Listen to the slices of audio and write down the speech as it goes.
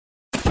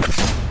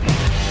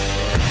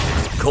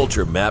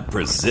Culture Map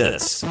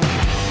presents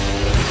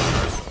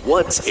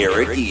What's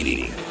Eric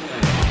Eating?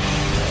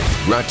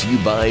 Brought to you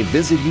by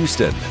Visit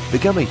Houston.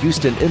 Become a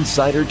Houston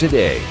insider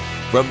today.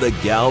 From the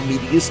Gal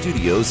Media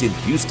Studios in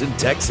Houston,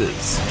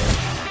 Texas.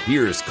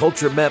 Here's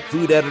Culture Map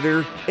food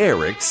editor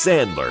Eric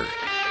Sandler.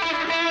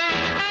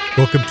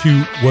 Welcome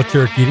to What's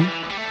Eric Eating?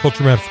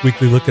 Culture Map's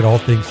weekly look at all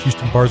things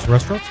Houston bars and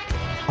restaurants.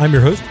 I'm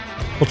your host,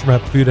 Culture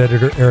Map food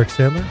editor Eric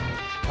Sandler.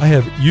 I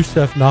have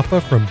Youssef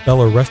Nafaa from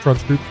Bella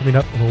Restaurants Group coming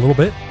up in a little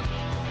bit.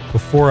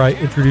 Before I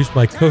introduce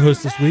my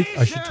co-host this week,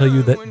 I should tell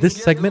you that this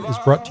segment is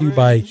brought to you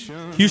by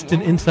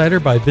Houston Insider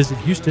by Visit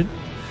Houston.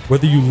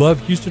 Whether you love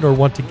Houston or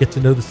want to get to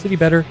know the city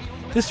better,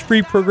 this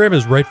free program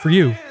is right for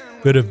you.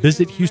 Go to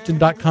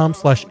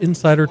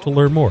visithouston.com/insider to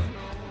learn more.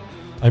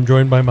 I'm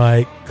joined by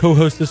my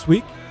co-host this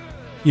week.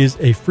 He is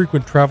a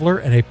frequent traveler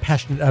and a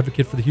passionate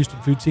advocate for the Houston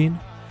food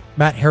scene.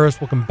 Matt Harris,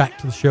 welcome back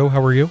to the show.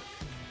 How are you?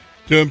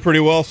 Doing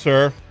pretty well,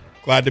 sir.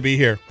 Glad to be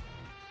here.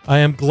 I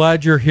am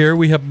glad you're here.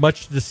 We have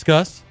much to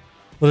discuss.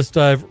 Let us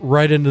dive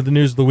right into the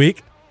news of the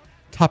week.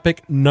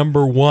 Topic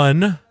number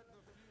 1,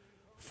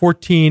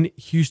 14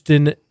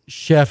 Houston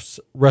chefs,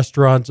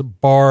 restaurants,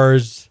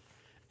 bars,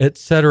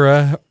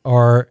 etc.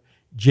 are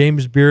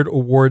James Beard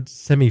Awards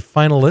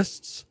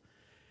semifinalists.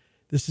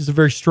 This is a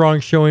very strong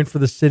showing for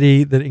the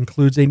city that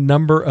includes a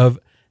number of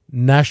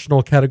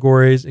national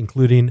categories,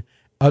 including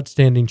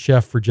Outstanding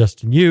Chef for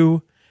Justin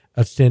Yu,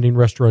 Outstanding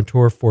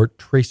Restaurateur for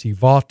Tracy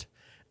Vaught,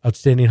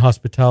 Outstanding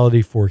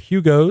Hospitality for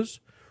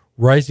Hugo's,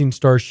 Rising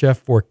Star Chef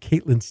for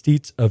Caitlin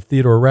Steets of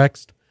Theodore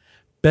Rex,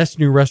 Best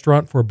New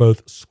Restaurant for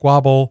both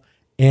Squabble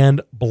and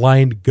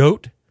Blind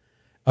Goat,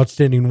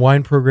 Outstanding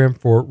Wine Program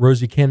for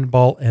Rosie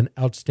Cannonball, and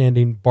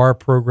Outstanding Bar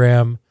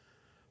Program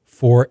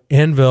for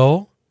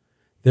Anvil.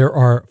 There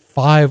are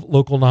 5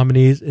 local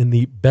nominees in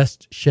the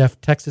Best Chef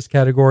Texas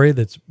category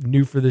that's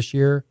new for this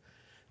year.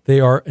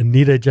 They are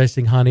Anita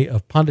Jaisinghani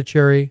of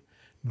Pondicherry,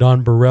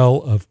 Don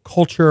Burrell of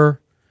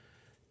Culture,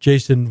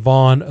 Jason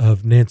Vaughn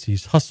of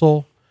Nancy's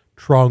Hustle,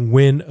 Trong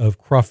Nguyen of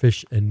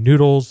Crawfish and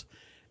Noodles,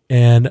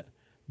 and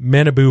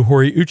Manabu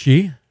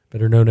Horiuchi,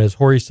 better known as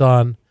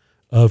Hori-san,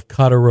 of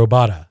Kata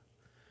Robata.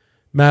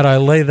 Matt, I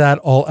lay that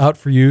all out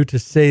for you to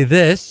say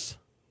this.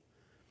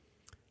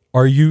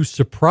 Are you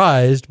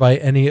surprised by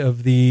any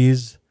of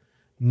these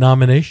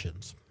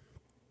nominations?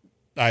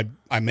 I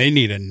may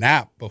need a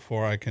nap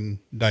before I can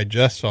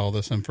digest all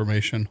this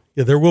information.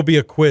 Yeah, there will be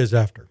a quiz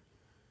after.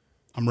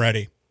 I'm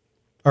ready.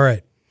 All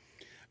right.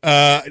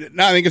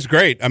 No, I think it's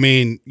great. I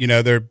mean, you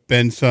know, there have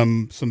been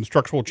some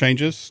structural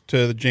changes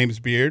to the James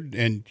Beard,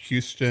 and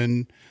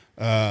Houston,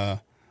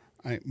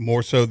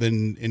 more so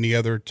than any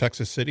other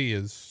Texas city,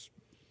 is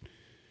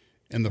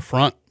in the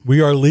front.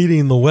 We are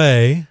leading the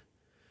way.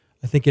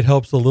 I think it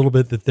helps a little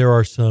bit that there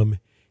are some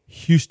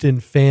Houston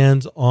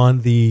fans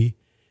on the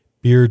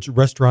Beard's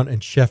Restaurant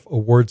and Chef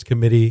Awards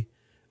Committee.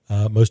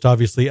 Most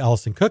obviously,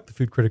 Allison Cook, the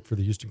food critic for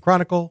the Houston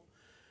Chronicle.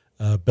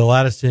 Bill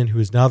Addison, who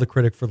is now the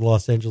critic for the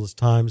Los Angeles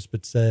Times,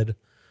 but said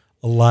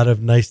a lot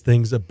of nice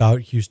things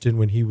about Houston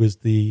when he was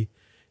the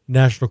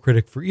national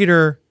critic for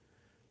Eater.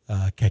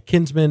 Kat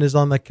Kinsman is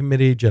on that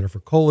committee.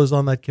 Jennifer Cole is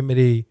on that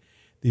committee.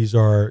 These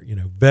are,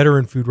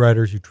 veteran food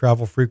writers who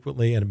travel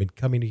frequently and have been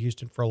coming to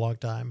Houston for a long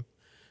time.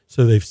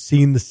 So they've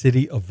seen the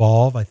city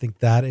evolve. I think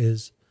that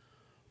is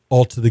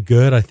all to the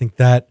good. I think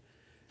that,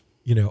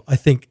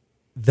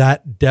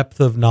 that depth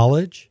of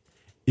knowledge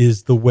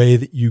is the way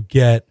that you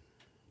get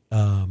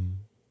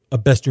a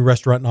Best New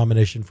Restaurant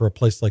nomination for a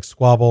place like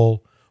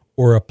Squabble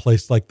or a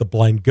place like the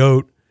Blind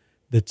Goat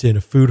that's in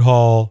a food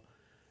hall.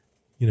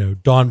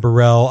 Don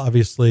Burrell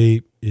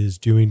obviously is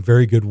doing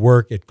very good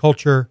work at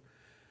Culture,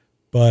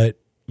 but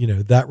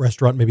that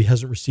restaurant maybe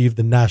hasn't received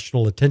the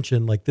national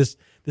attention. Like this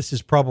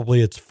is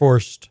probably its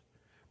first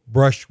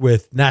brush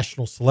with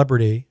national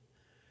celebrity.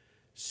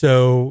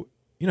 So,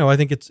 I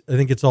think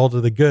it's all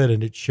to the good,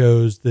 and it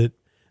shows that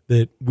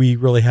we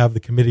really have the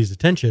committee's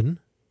attention.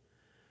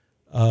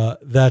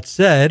 That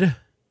said,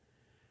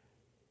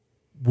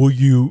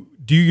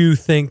 do you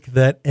think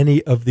that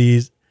any of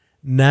these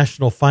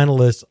national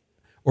finalists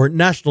or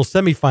national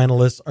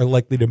semifinalists are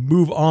likely to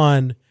move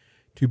on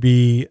to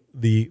be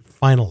the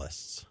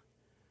finalists?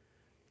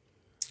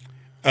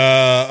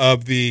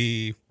 Of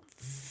the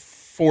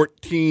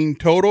 14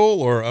 total,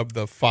 or of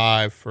the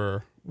 5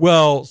 for?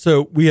 Well,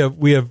 so we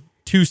have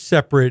 2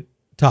 separate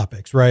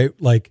topics, right?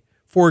 Like,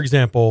 for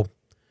example,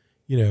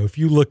 if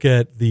you look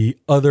at the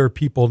other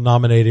people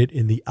nominated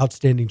in the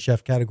Outstanding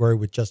Chef category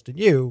with Justin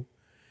Yu,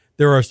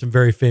 there are some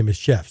very famous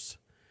chefs.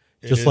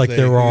 Just like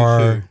there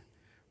are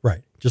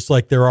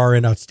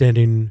in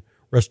Outstanding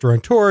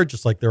Restaurateur,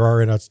 just like there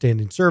are in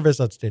Outstanding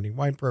Service, Outstanding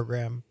Wine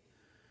Program.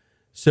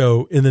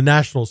 So in the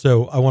national,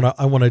 I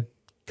want to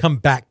come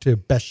back to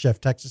Best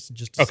Chef Texas in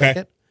just a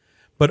second.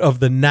 But of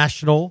the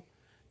national,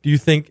 do you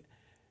think,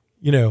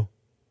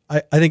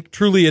 I think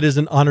truly it is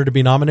an honor to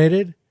be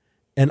nominated.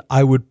 And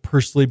I would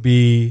personally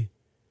be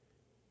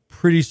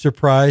pretty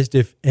surprised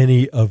if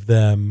any of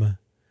them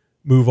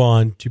move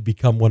on to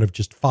become one of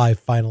just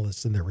 5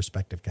 finalists in their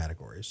respective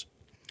categories.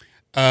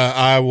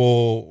 I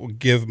will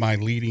give my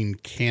leading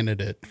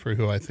candidate for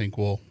who I think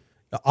will.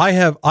 I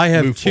have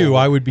move two. forward.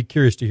 I would be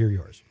curious to hear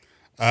yours.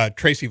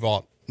 Tracy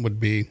Vaught would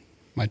be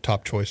my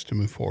top choice to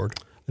move forward.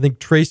 I think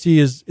Tracy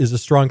is a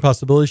strong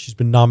possibility. She's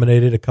been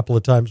nominated a couple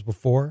of times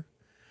before.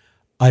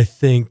 I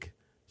think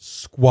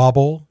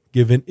Squabble,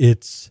 given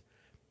its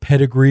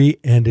pedigree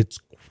and its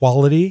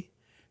quality,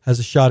 has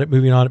a shot at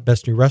moving on at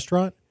Best New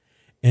Restaurant.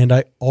 And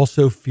I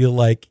also feel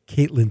like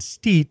Caitlin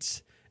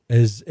Steitz,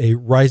 as a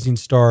rising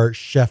star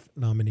chef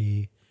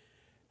nominee,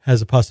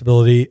 has a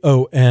possibility.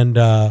 Oh, and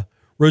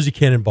Rosie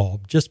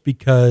Cannonball, just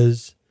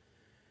because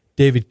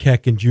David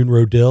Keck and June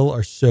Rodil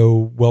are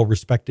so well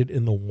respected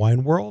in the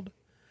wine world.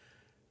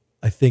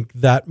 I think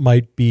that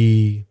might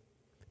be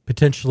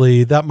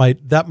potentially that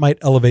might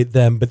elevate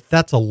them, but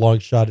that's a long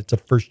shot. It's a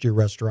first year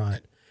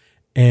restaurant.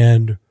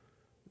 And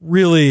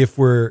really, if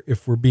we're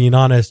being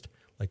honest,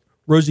 like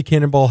Rosie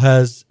Cannonball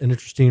has an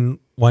interesting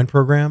wine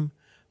program,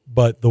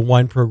 but the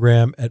wine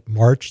program at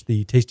March,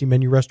 the tasting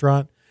menu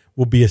restaurant,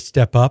 will be a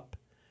step up.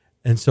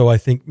 And so I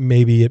think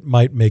maybe it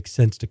might make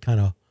sense to kind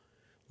of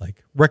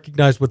like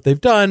recognize what they've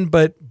done,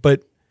 but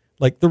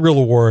like the real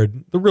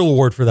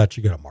award for that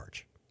should go to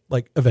March,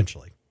 like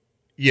eventually.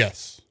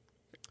 Yes.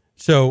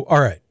 So,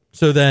 all right.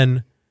 So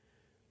then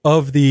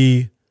of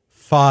the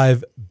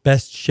 5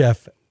 Best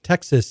Chef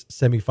Texas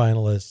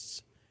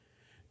semifinalists,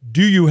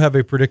 do you have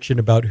a prediction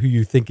about who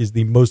you think is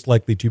the most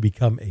likely to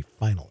become a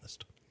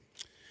finalist?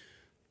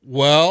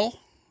 Well,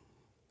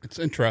 it's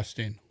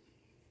interesting.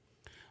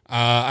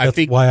 That's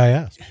why I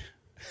asked.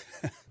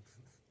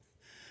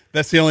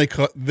 That's the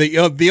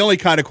only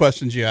kind of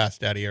questions you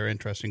ask, Daddy, are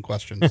interesting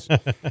questions.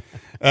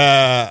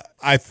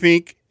 I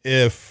think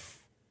if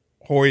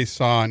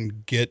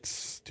Hori-san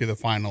gets to the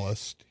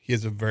finalist, he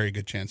has a very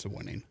good chance of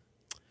winning.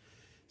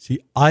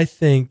 See, I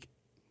think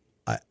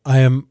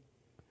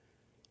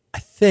I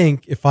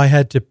think if I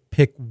had to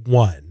pick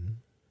one,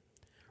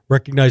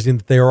 recognizing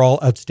that they are all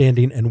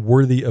outstanding and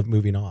worthy of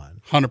moving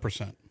on.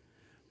 100%.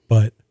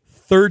 But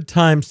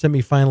third-time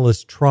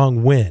semifinalist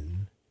Trong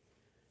Nguyen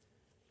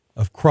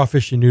of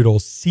Crawfish and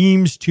Noodles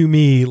seems to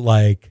me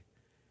like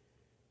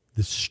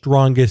the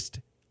strongest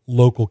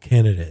local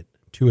candidate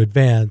to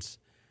advance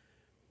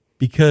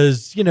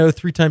because,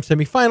 3-time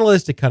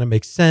semifinalist, it kind of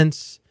makes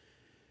sense.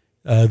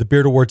 The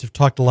Beard Awards have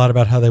talked a lot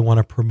about how they want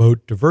to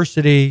promote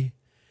diversity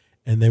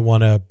and they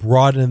want to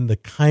broaden the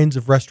kinds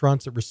of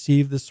restaurants that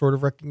receive this sort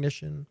of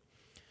recognition.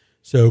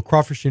 So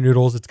Crawfish and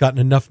Noodles, it's gotten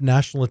enough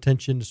national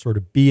attention to sort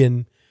of be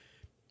in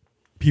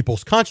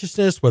people's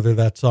consciousness, whether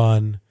that's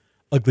on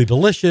Ugly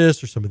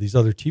Delicious or some of these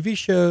other TV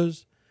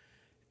shows.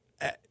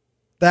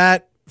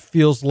 That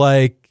feels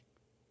like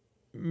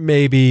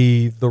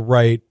maybe the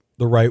right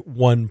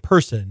one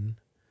person.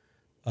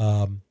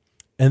 And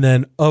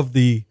then of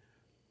the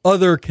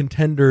other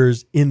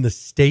contenders in the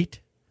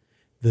state,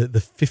 the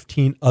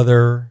 15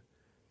 other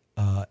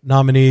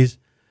nominees,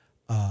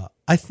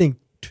 I think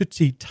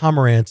Tootsie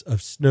Tamarantz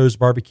of Snow's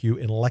Barbecue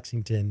in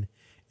Lexington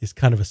is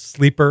kind of a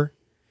sleeper.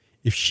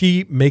 If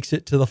she makes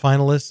it to the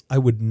finalists, I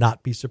would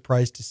not be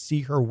surprised to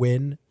see her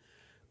win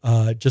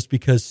just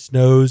because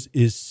Snow's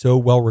is so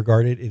well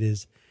regarded. It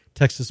is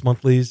Texas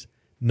Monthly's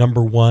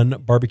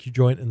 #1 barbecue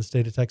joint in the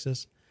state of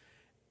Texas.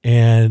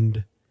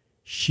 And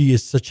she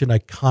is such an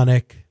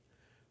iconic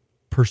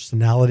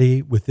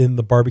personality within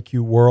the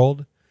barbecue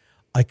world.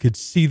 I could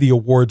see the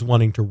awards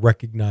wanting to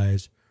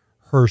recognize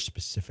her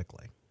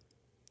specifically.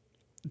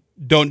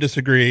 Don't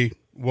disagree.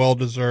 Well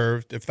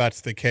deserved if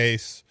that's the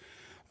case.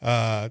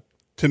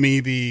 To me,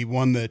 the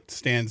one that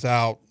stands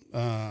out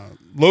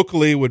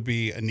locally would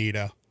be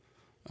Anita.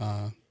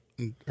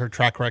 Her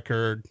track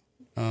record,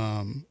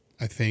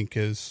 I think,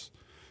 is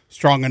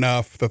strong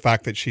enough. The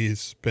fact that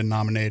she's been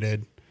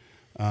nominated,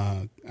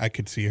 I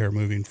could see her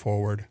moving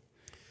forward.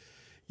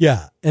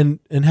 Yeah, and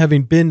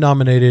having been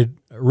nominated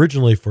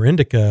originally for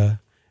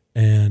Indica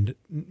and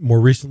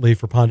more recently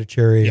for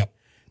Pondicherry, yep.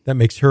 That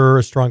makes her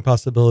a strong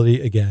possibility.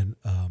 Again,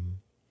 a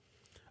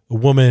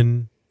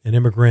woman, an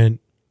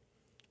immigrant,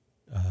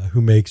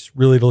 who makes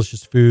really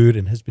delicious food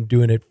and has been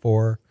doing it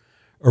for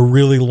a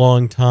really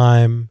long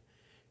time,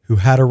 who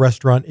had a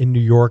restaurant in New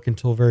York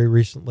until very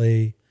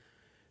recently.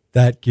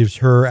 That gives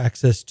her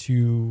access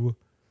to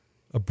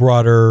a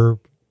broader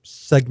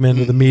segment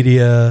of the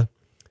media,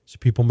 so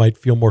people might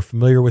feel more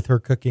familiar with her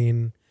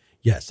cooking.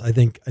 Yes, I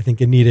think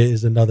Anita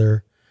is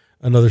another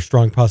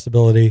strong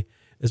possibility.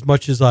 As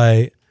much as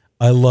I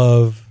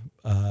love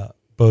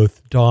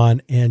both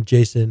Dawn and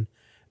Jason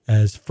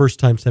as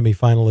first-time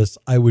semifinalists,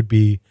 I would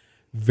be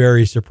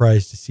very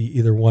surprised to see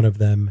either one of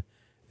them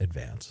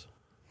advance.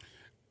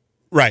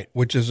 Right,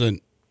 which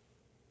isn't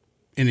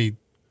any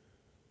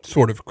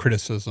sort of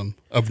criticism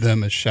of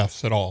them as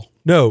chefs at all.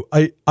 No,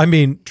 I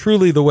mean,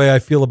 truly the way I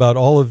feel about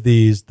all of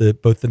these,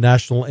 both the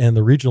national and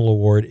the regional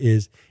award,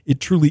 is it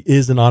truly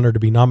is an honor to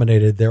be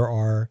nominated. There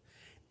are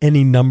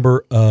any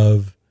number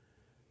of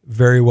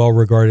very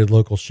well-regarded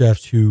local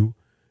chefs who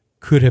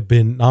could have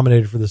been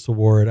nominated for this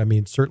award. I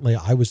mean, certainly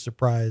I was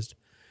surprised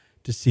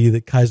to see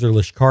that Kaiser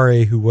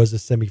Lashkari, who was a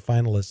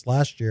semifinalist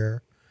last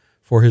year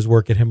for his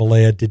work at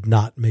Himalaya did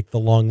not make the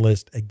long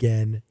list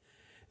again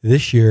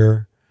this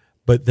year.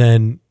 But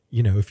then,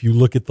 if you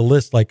look at the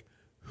list, like,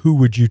 who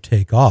would you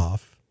take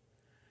off?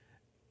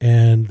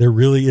 And there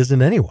really isn't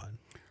anyone.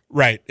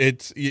 Right.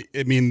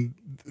 The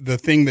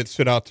thing that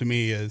stood out to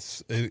me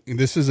is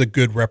this is a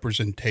good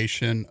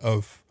representation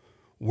of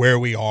where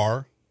we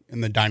are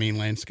in the dining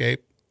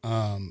landscape.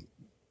 And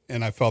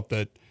I felt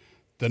that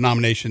the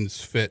nominations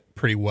fit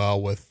pretty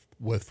well with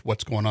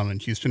what's going on in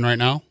Houston right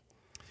now.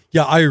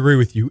 Yeah, I agree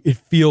with you. It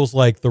feels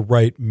like the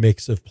right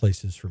mix of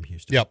places from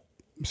Houston. Yep.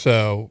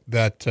 So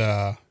that,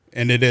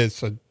 and it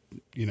is,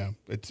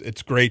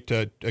 it's great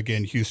to,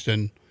 again,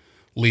 Houston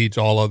leads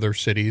all other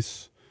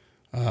cities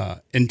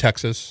in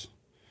Texas.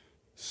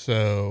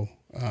 So,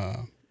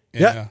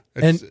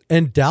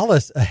 and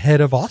Dallas ahead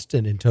of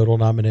Austin in total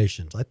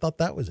nominations. I thought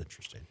that was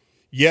interesting.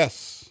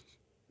 Yes.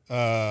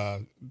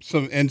 Some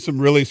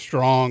really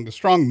strong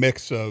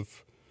mix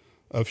of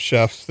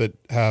chefs that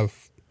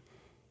have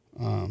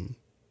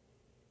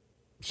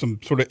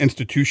some sort of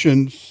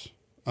institutions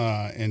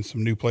and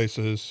some new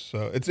places.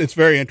 So it's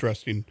very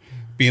interesting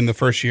being the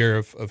first year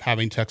of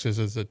having Texas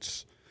as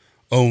its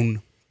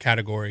own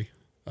category.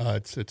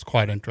 It's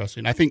quite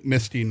interesting. I think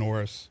Misty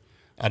Norris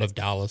out of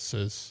Dallas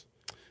is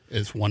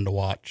one to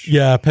watch.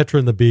 Yeah, Petra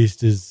and the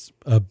Beast is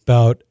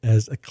about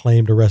as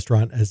acclaimed a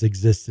restaurant as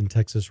exists in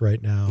Texas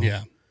right now.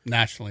 Yeah,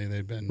 nationally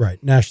they've been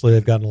Nationally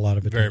they've gotten a lot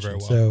of attention. Very, very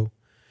well. So,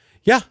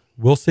 yeah,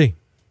 we'll see.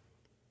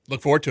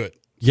 Look forward to it.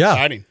 It's yeah,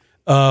 exciting.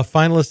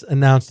 Finalists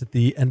announced at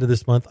the end of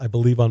this month, I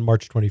believe on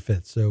March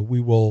 25th. So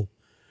we will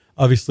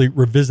obviously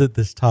revisit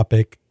this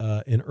topic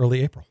in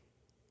early April.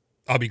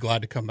 I'll be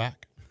glad to come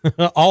back.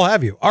 I'll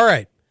have you. All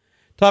right.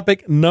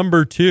 Topic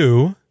number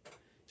 2.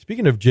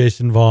 Speaking of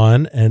Jason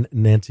Vaughn and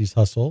Nancy's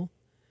Hustle,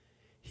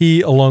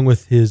 he, along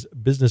with his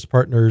business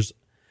partners,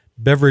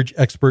 beverage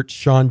expert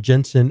Sean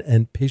Jensen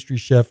and pastry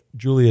chef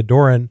Julia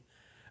Doran,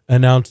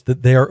 announced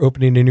that they are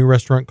opening a new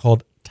restaurant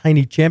called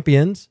Tiny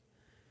Champions.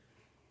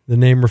 The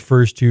name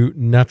refers to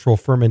natural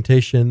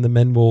fermentation. The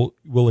menu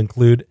will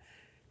include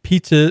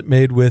pizza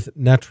made with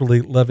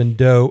naturally leavened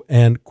dough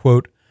and,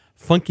 quote,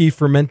 funky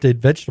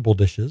fermented vegetable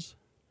dishes.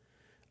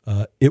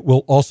 It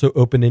will also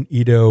open in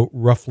Edo,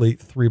 roughly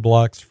 3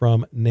 blocks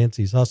from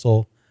Nancy's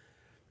Hustle.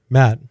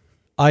 Matt,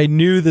 I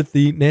knew that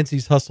the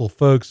Nancy's Hustle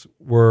folks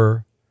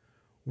were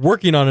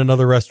working on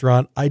another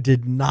restaurant. I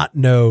did not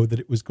know that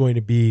it was going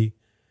to be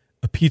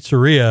a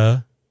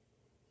pizzeria.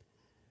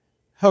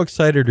 How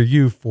excited are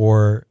you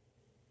for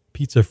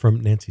pizza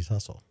from Nancy's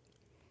Hustle?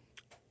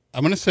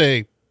 I'm going to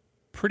say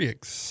pretty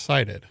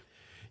excited.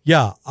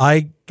 Yeah,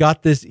 I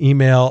got this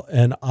email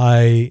and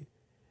I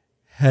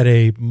had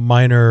a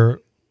minor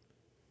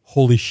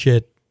holy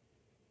shit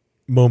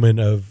moment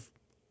of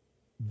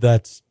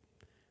that's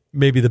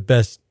maybe the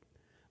best.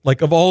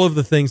 Like, of all of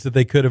the things that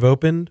they could have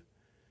opened,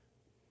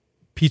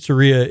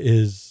 pizzeria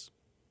is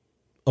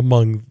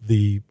among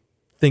the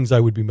things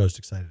I would be most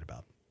excited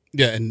about.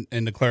 Yeah, and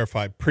to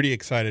clarify, pretty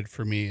excited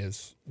for me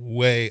is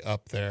way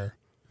up there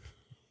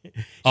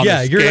on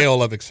the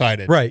scale of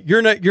excited. Right.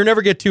 You're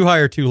never get too high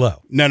or too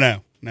low.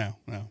 No.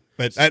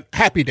 But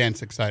happy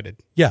dance excited.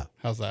 Yeah.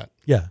 How's that?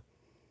 Yeah.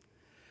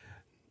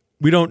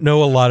 We don't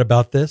know a lot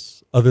about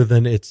this other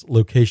than its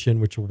location,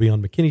 which will be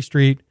on McKinney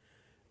Street.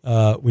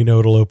 We know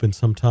it'll open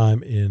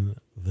sometime in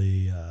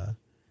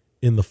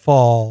the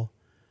fall.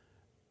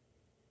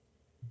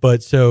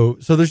 But so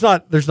there's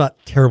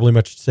not terribly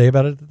much to say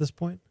about it at this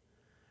point.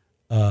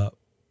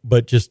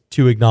 But just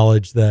to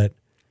acknowledge that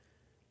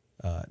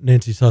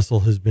Nancy's Hustle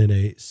has been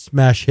a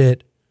smash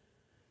hit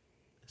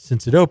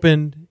since it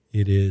opened.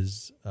 It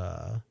is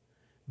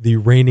the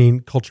reigning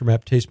Culture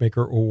Map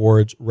Tastemaker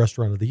Awards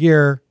Restaurant of the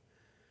Year.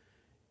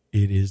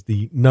 It is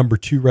the number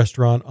 2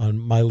 restaurant on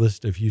my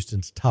list of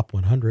Houston's top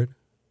 100.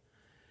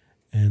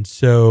 And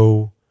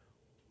so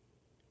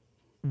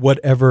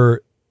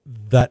whatever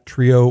that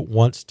trio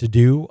wants to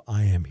do,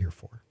 I am here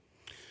for.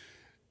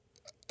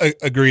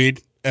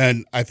 Agreed.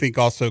 And I think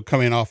also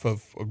coming off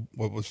of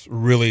what was a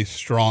really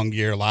strong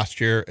year last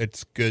year,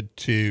 it's good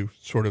to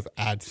sort of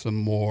add some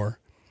more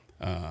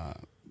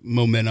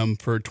momentum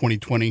for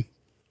 2020.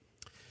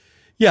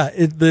 Yeah,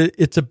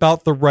 it's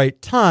about the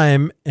right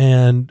time,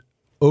 and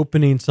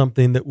opening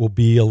something that will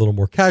be a little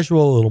more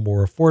casual, a little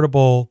more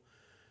affordable.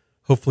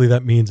 Hopefully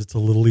that means it's a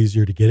little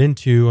easier to get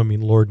into. I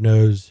mean, Lord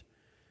knows,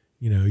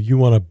 you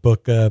want to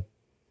book a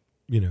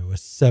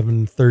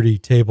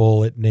 7:30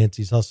 table at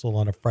Nancy's Hustle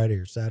on a Friday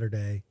or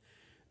Saturday.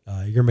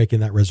 You're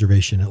making that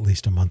reservation at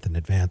least a month in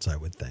advance, I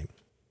would think.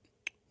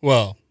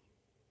 Well,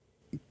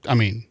 I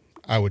mean,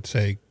 I would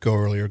say go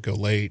early or go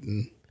late.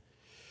 And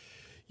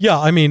yeah,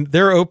 I mean,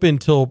 they're open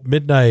till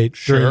midnight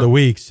during the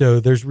week, so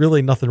there's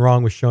really nothing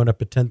wrong with showing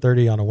up at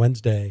 10:30 on a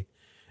Wednesday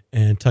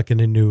and tucking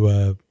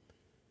into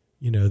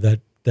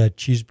that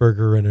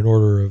cheeseburger and an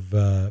order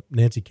of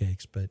Nancy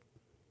cakes. But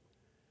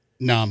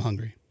now I'm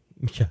hungry.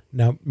 Yeah,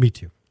 now me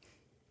too.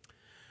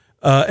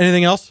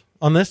 Anything else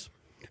on this?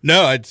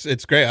 No,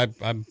 it's great.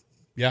 I'm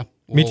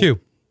Me too.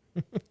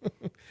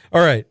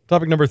 All right,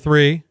 topic number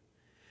 3.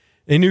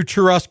 A new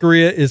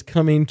churrascaria is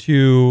coming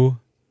to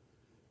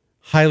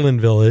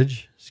Highland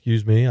Village,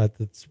 excuse me,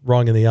 that's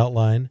wrong in the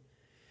outline.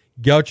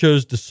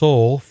 Gauchos de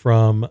Sol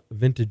from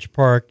Vintage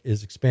Park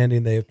is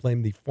expanding. They have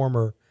claimed the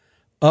former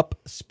Up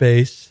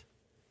space.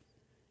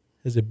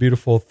 Has a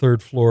beautiful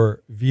third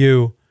floor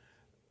view.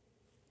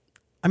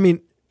 I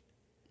mean,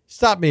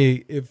 stop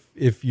me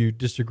if you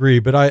disagree,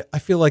 but I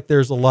feel like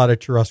there's a lot of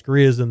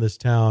churrascarias in this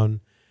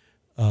town.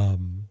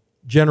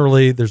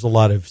 Generally, there's a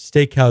lot of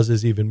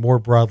steakhouses, even more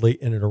broadly,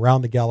 in and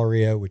around the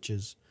Galleria, which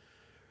is,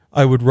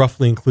 I would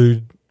roughly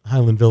include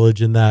Highland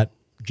Village in that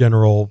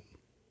general,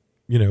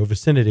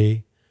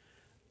 vicinity.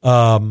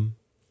 I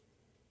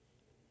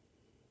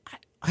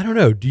don't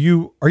know.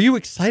 Are you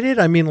excited?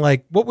 I mean,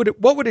 like, what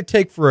would it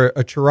take for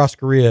a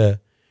churrascaria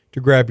to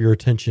grab your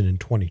attention in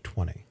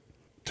 2020?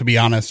 To be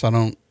honest, I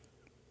don't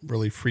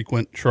really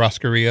frequent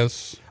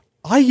churrascarias.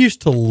 I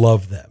used to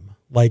love them.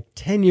 Like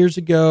 10 years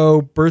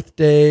ago,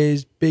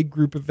 birthdays, big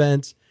group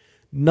events,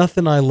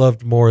 nothing I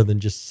loved more than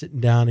just sitting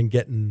down and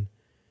getting,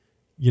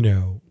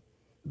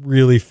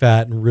 really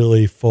fat and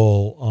really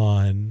full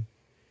on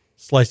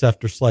slice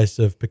after slice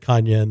of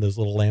picanha and those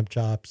little lamb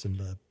chops and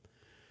the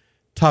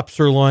top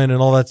sirloin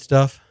and all that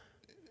stuff.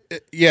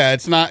 Yeah,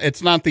 it's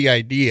not the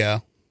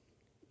idea.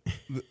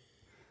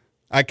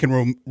 I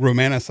can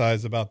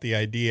romanticize about the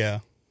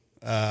idea.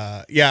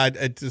 I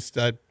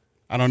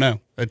don't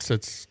know.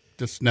 It's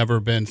just never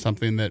been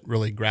something that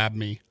really grabbed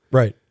me.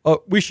 Right.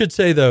 Oh, we should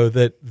say though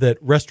that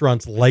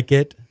restaurants like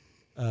it,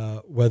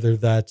 whether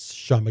that's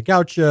Shama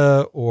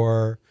Gaucha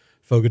or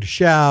Fogo de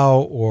Chao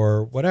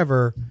or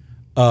whatever,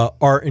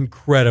 are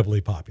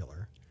incredibly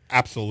popular.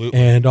 Absolutely.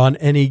 And on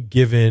any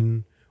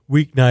given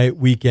weeknight,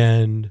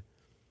 weekend,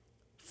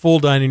 full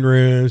dining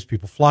rooms,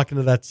 people flock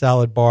into that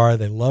salad bar.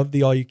 They love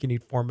the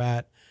all-you-can-eat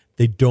format.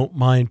 They don't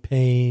mind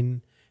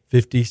paying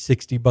 $50,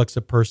 $60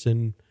 a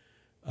person,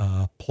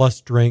 plus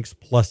drinks,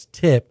 plus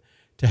tip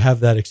to have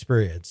that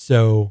experience.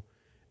 So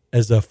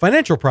as a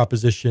financial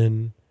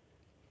proposition,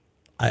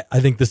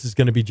 I think this is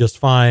going to be just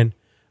fine.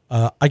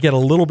 I get a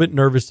little bit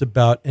nervous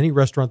about any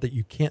restaurant that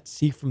you can't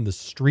see from the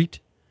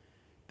street.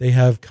 They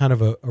have kind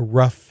of a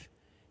rough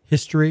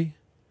history,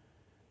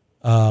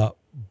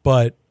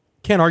 but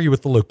can't argue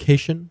with the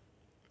location,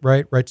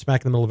 right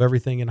smack in the middle of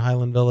everything in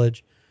Highland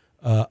Village.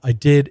 I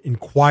did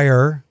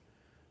inquire.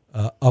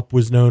 Up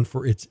was known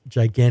for its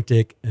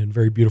gigantic and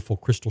very beautiful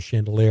crystal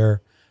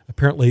chandelier.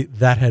 Apparently,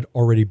 that had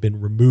already been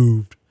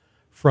removed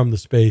from the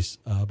space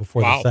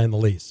before they signed the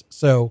lease.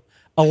 So,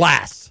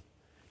 alas,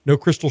 no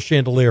crystal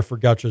chandelier for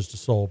Gauchos de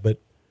Sol,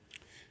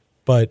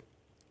 but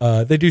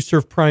they do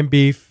serve prime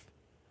beef.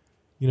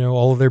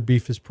 All of their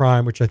beef is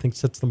prime, which I think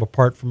sets them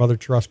apart from other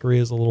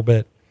churrascarias a little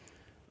bit.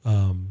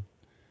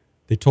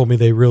 They told me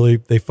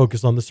they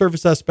focus on the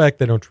service aspect.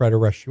 They don't try to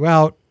rush you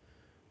out,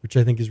 which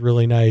I think is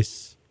really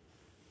nice.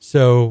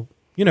 So,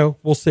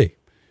 we'll see.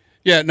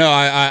 Yeah, no,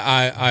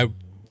 I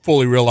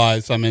fully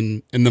realize I'm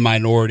in the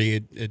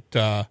minority. It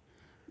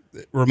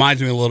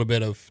reminds me a little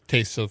bit of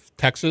Taste of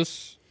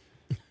Texas.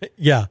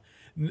 Yeah,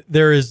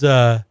 there is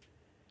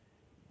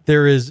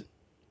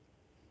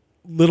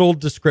little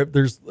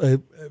there's a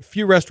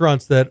few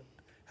restaurants that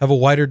have a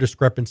wider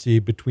discrepancy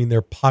between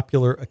their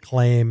popular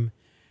acclaim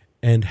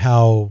and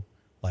how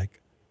like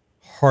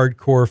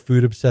hardcore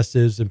food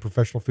obsessives and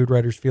professional food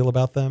writers feel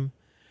about them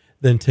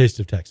than Taste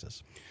of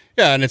Texas.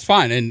 Yeah, and it's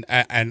fine, and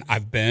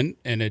I've been,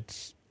 and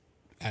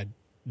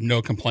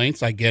no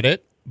complaints. I get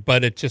it,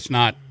 but it's just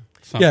not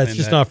something. Yeah, it's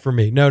just not for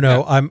me. No,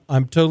 yeah.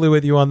 I'm totally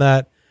with you on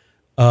that.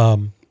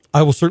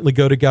 I will certainly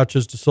go to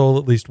Gauchos de Sol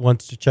at least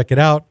once to check it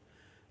out.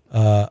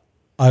 I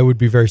would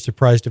be very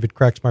surprised if it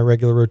cracks my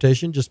regular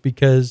rotation, just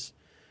because,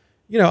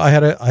 I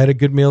had a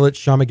good meal at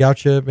Shama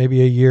Gaucha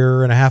maybe a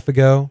year and a half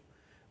ago.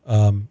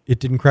 It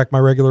didn't crack my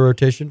regular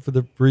rotation for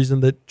the reason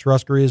that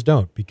churrascarias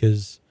don't,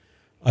 because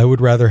I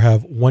would rather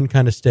have one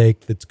kind of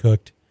steak that's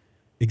cooked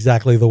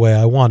exactly the way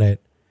I want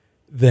it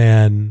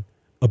than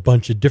a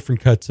bunch of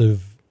different cuts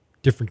of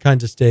different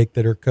kinds of steak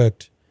that are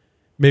cooked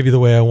maybe the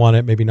way I want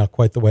it, maybe not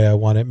quite the way I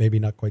want it, maybe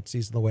not quite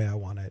seasoned the way I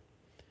want it.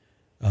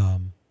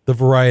 The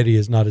variety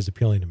is not as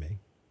appealing to me.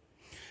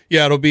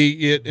 Yeah, it'll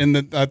be it.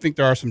 I think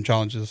there are some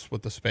challenges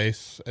with the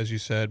space, as you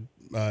said.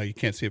 You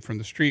can't see it from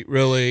the street,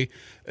 really.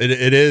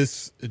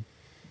 The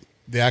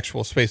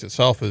actual space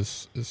itself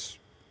is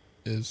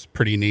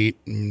pretty neat,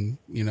 and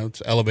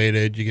it's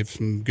elevated. You get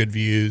some good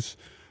views.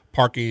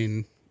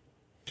 Parking,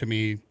 to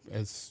me,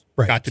 has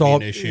got to be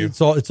an issue.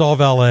 It's all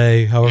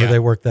valet. However, they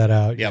work that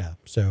out. Yep. Yeah,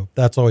 so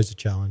that's always a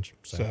challenge.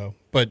 So,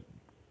 but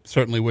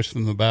certainly wish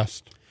them the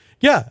best.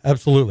 Yeah,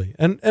 absolutely,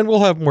 and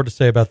we'll have more to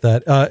say about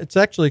that. It's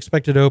actually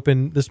expected to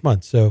open this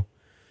month, so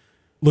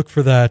look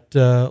for that.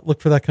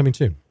 Look for that coming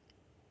soon.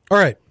 All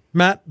right,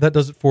 Matt, that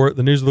does it for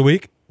the news of the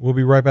week. We'll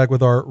be right back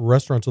with our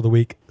restaurants of the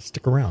week.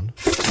 Stick around.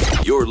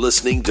 You're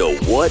listening to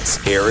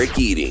What's Eric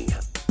Eating?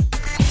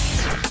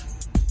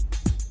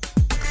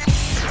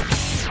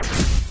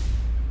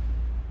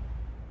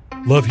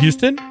 Love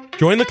Houston?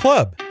 Join the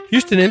club.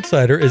 Houston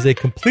Insider is a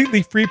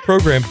completely free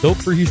program built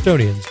for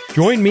Houstonians.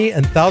 Join me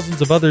and thousands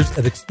of others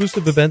at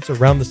exclusive events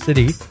around the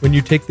city when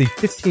you take the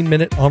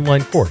 15-minute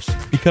online course.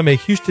 Become a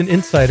Houston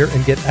Insider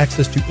and get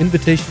access to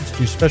invitations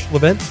to special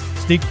events,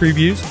 sneak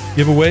previews,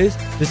 giveaways,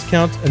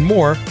 discounts, and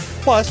more,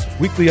 plus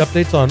weekly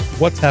updates on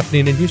what's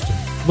happening in Houston.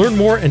 Learn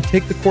more and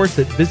take the course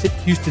at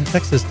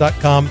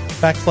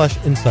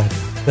visithoustentexas.com/insider.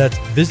 That's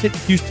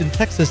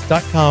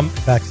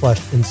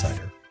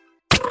visithoustentexas.com/insider.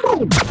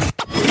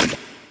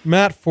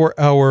 Matt, for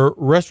our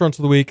restaurants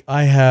of the week,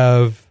 I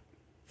have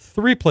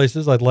 3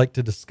 places I'd like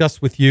to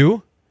discuss with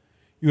you.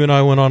 You and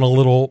I went on a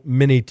little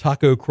mini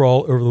taco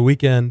crawl over the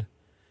weekend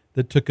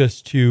that took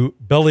us to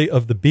Belly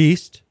of the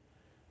Beast,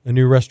 a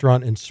new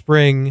restaurant in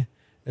Spring,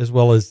 as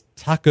well as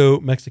Taco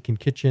Mexican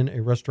Kitchen,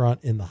 a restaurant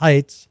in the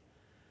Heights.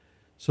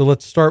 So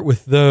let's start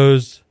with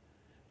those.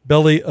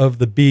 Belly of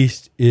the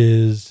Beast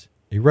is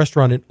a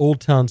restaurant in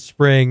Old Town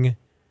Spring.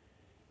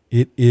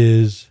 It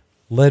is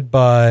led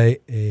by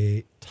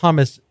a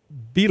Thomas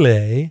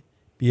Bille,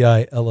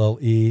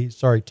 Bille.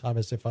 Sorry,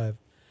 Thomas, if I've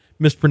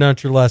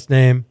mispronounced your last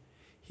name.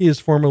 He is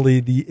formerly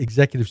the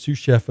executive sous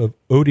chef of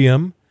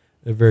Odeum,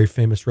 a very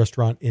famous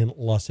restaurant in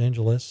Los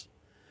Angeles.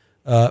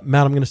 Matt,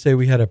 I'm going to say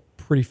we had a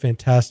pretty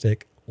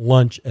fantastic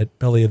lunch at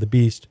Belly of the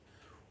Beast.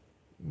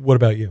 What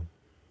about you?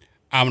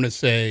 I'm going to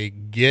say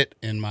get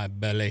in my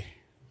belly.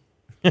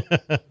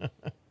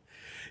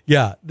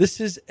 Yeah,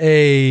 this is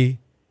a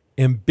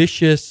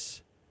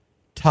ambitious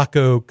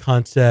taco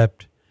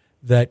concept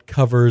that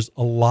covers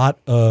a lot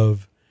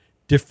of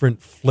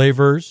different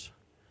flavors.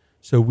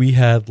 So we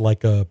had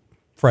like a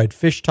fried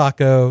fish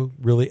taco,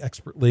 really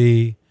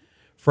expertly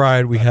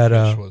fried. We had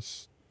fish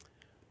was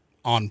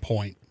on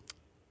point.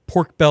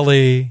 Pork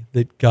belly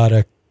that got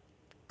a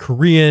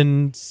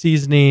Korean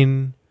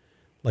seasoning,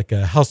 like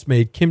a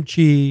house-made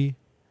kimchi.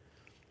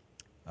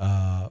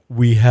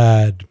 We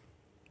had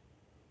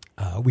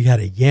a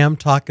yam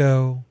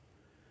taco,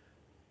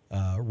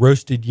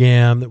 roasted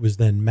yam that was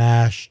then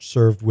mashed,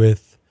 served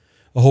with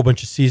a whole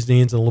bunch of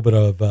seasonings and a little bit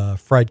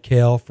of fried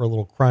kale for a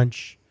little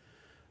crunch.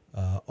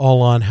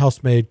 All on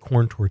house-made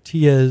corn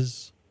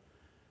tortillas.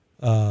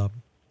 I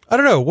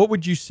don't know. What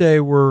would you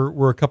say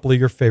were a couple of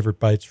your favorite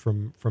bites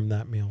from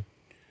that meal?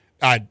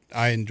 I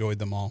enjoyed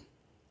them all.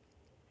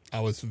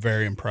 I was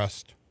very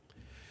impressed.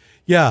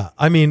 Yeah,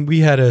 I mean, we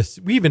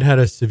even had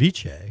a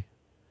ceviche.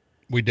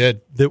 We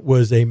did. That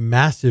was a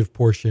massive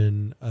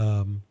portion.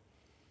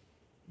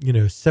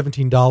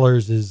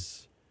 $17 is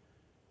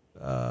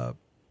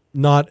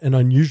not an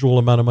unusual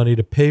amount of money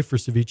to pay for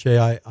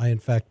ceviche. I in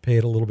fact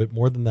paid a little bit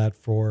more than that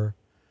for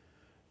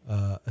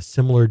a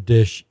similar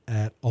dish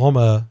at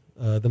Alma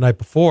the night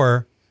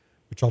before,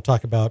 which I'll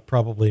talk about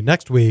probably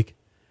next week.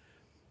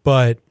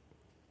 But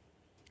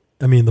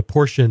I mean, the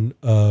portion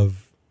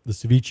of the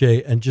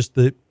ceviche and just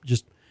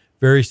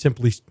very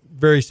simply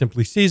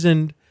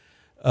seasoned,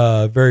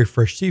 very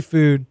fresh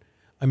seafood.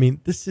 I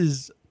mean, this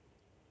is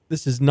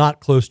not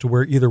close to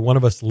where either one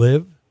of us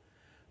live,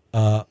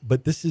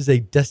 but this is a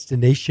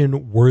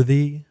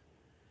destination-worthy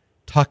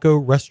taco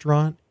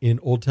restaurant in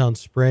Old Town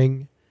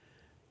Spring,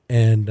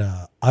 and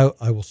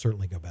I will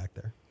certainly go back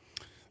there.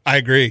 I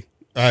agree.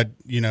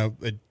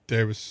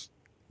 There was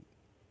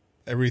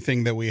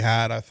everything that we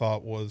had. I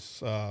thought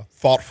was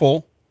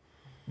thoughtful,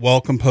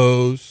 well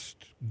composed,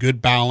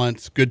 good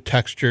balance, good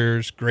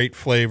textures, great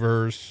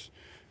flavors,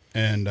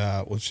 and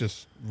was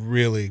just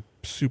really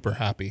super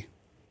happy.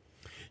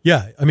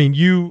 Yeah, I mean,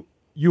 you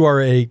are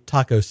a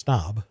taco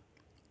snob.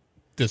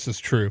 This is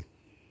true.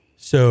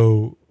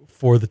 So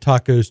for the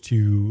tacos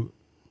to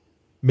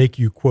make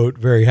you, quote,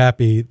 very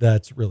happy,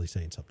 that's really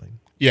saying something.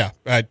 Yeah,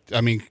 I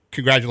mean,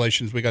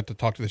 congratulations. We got to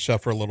talk to the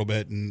chef for a little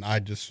bit, and I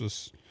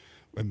just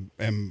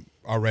am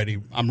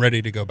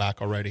ready to go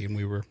back already, and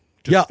we were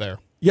just there.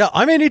 Yeah,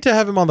 I may need to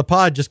have him on the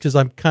pod just because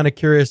I'm kind of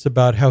curious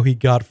about how he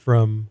got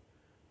from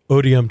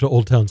Odeum to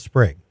Old Town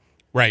Spring.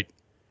 Right.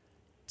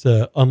 It's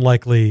an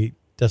unlikely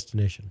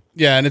destination.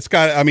 Yeah, and it's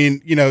got, I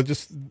mean,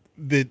 just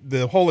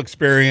the whole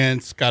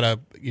experience the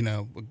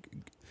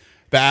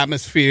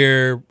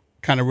atmosphere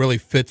kind of really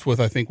fits with,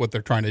 I think, what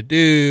they're trying to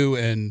do,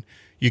 and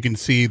you can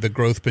see the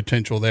growth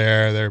potential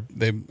there.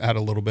 They've had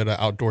a little bit of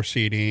outdoor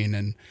seating,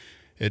 and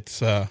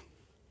it's,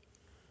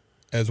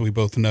 as we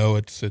both know,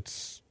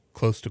 it's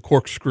close to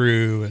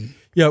Corkscrew, and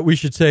yeah, we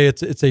should say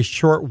it's a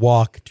short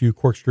walk to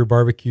Corkscrew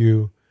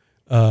Barbecue,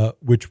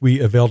 which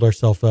we availed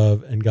ourselves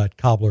of and got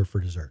cobbler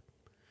for dessert.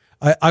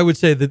 I would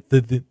say that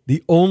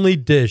the only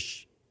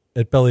dish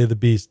at Belly of the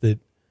Beast that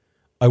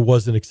I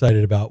wasn't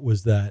excited about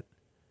was that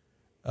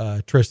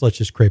tres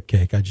leches crepe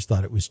cake. I just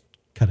thought it was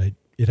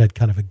it had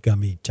kind of a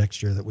gummy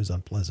texture that was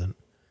unpleasant.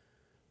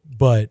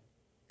 But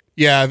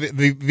yeah,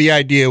 the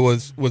idea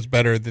was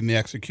better than the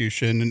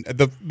execution, and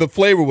the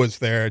flavor was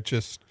there. It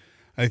just,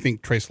 I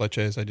think tres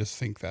leches. I just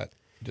think that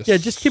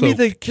just give me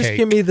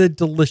the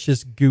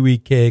delicious gooey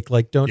cake.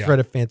 Like, don't try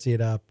to fancy it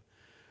up.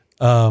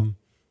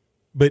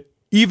 But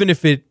even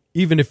if it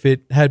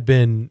had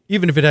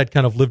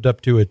kind of lived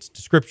up to its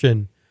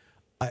description,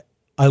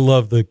 I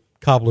love the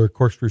cobbler at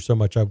Corkscrew so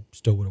much. I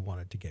still would have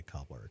wanted to get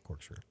cobbler at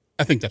Corkscrew.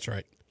 I think that's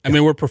right. I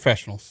mean, we're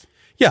professionals.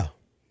 Yeah,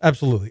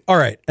 absolutely. All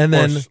right. And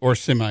then or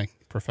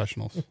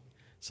semi-professionals.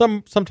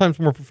 Sometimes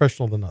more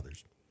professional than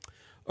others.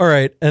 All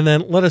right. And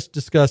then let us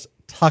discuss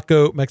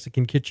Taco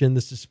Mexican Kitchen.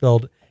 This is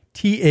spelled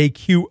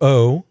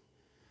Taqo.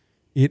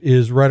 It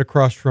is right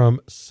across from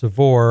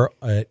Savor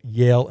at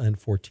Yale and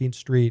 14th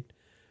Street.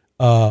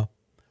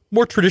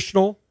 More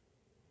traditional,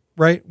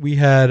 right? We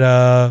had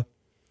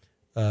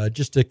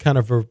just a kind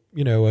of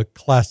a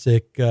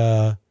classic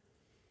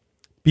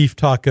beef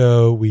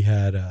taco. We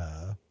had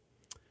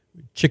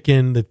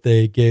chicken that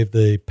they gave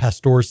the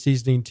pastor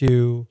seasoning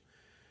to,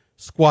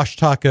 squash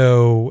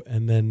taco,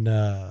 and then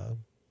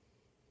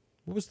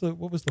what was the?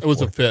 It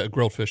was a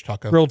grilled fish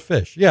taco. Grilled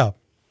fish, yeah.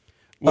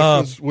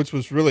 Which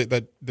was really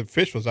the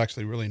fish was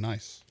actually really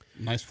nice.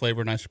 Nice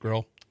flavor, nice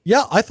grill.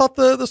 Yeah, I thought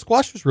the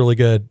squash was really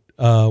good.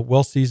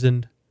 Well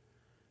seasoned,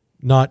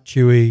 not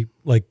chewy,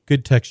 like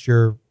good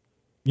texture.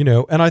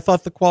 And I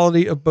thought the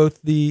quality of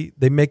both they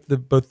make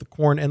both the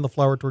corn and the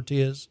flour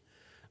tortillas.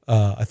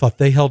 I thought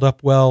they held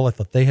up well. I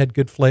thought they had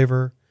good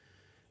flavor.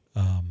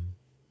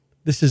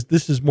 This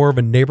is more of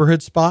a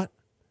neighborhood spot.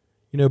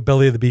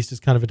 Belly of the Beast is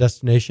kind of a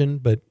destination,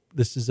 but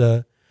this is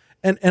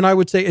and I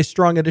would say a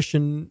strong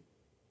addition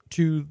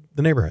to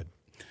the neighborhood.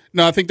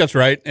 No, I think that's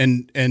right,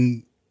 and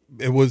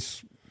it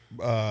was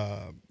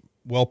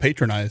well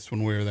patronized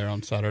when we were there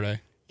on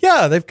Saturday.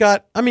 Yeah, they've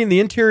got. I mean, the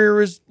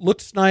interior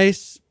looks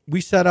nice. We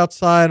sat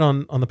outside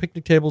on the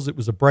picnic tables. It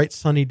was a bright,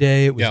 sunny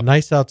day. It was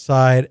nice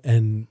outside,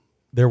 and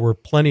there were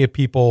plenty of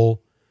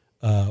people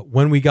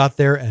when we got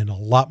there, and a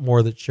lot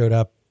more that showed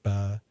up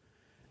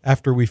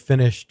after we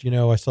finished.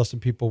 I saw some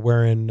people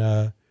wearing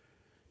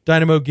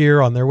Dynamo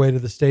gear on their way to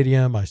the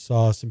stadium. I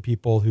saw some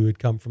people who had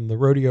come from the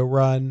rodeo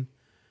run.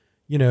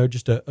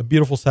 Just a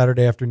beautiful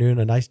Saturday afternoon,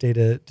 a nice day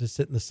to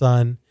sit in the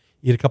sun,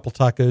 eat a couple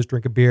tacos,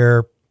 drink a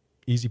beer,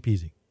 easy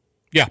peasy.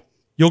 Yeah.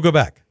 You'll go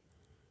back.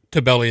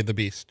 To Belly of the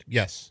Beast,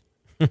 yes.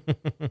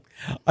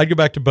 I'd go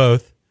back to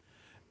both.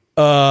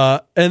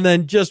 And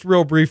then just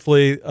real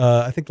briefly,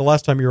 I think the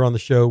last time you were on the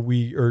show,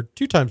 or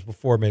two times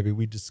before maybe,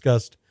 we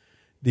discussed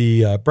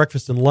the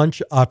breakfast and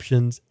lunch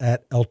options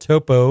at El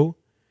Topo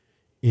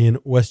in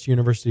West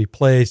University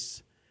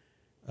Place.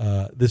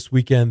 This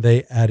weekend,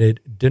 they added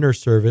dinner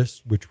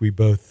service, which we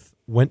both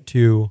went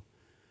to.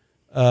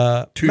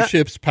 Two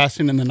ships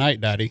passing in the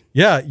night, Daddy.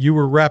 Yeah, you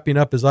were wrapping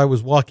up as I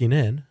was walking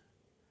in.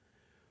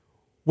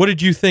 What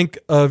did you think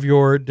of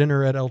your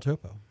dinner at El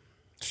Topo?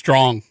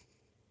 Strong.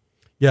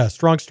 Yeah,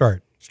 strong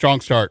start.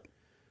 Strong start.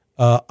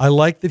 I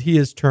like that he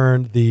has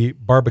turned the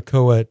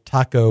barbacoa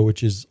taco,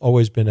 which has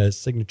always been a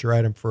signature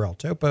item for El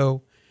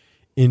Topo,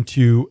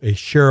 into a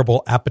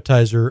shareable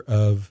appetizer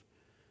of,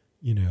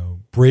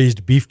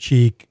 braised beef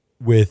cheek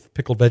with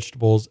pickled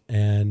vegetables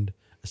and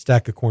a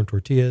stack of corn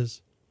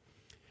tortillas.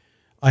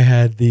 I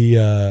had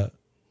the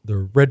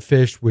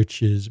redfish,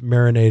 which is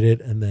marinated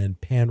and then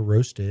pan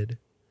roasted.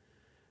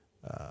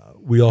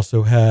 We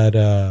also had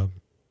the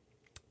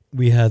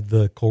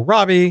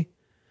kohlrabi,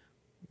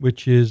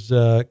 which is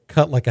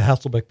cut like a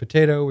Hasselbeck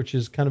potato, which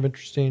is kind of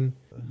interesting.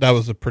 That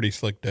was a pretty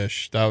slick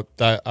dish.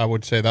 That I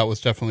would say that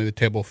was definitely the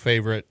table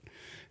favorite.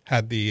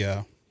 Had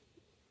the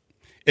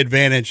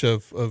advantage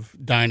of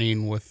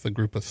dining with a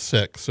group of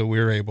 6, so we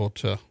were able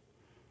to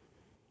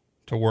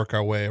work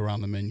our way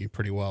around the menu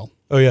pretty well.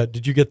 Oh yeah,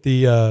 did you get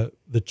the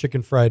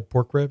chicken fried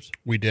pork ribs?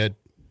 We did.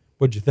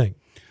 What'd you think?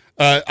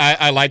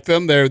 I liked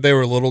them. They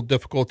were a little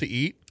difficult to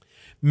eat.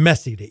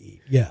 Messy to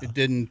eat, yeah. It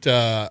didn't,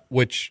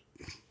 which,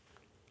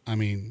 I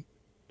mean,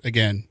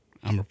 again,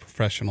 I'm a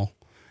professional.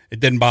 It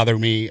didn't bother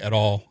me at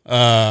all.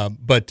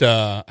 But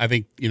I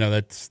think,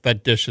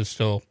 that dish is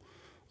still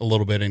a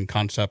little bit in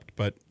concept,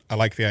 but I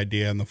like the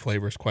idea and the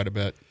flavors quite a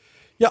bit.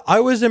 Yeah,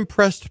 I was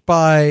impressed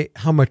by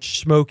how much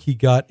smoke he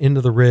got into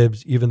the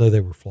ribs, even though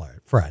they were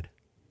fried.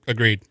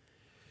 Agreed.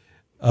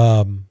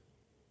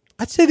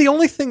 I'd say the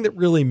only thing that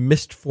really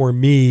missed for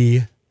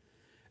me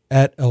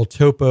at El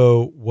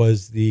Topo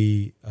was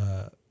we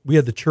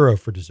had the churro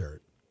for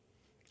dessert.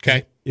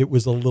 Okay. It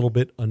was a little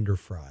bit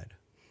under-fried.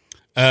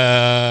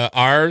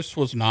 Ours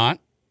was not.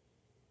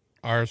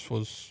 Ours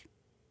was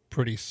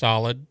pretty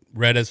solid,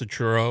 red as a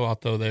churro,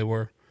 although they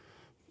were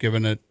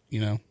giving it,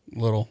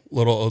 little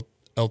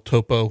El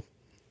Topo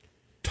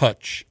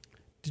touch.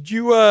 Did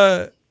you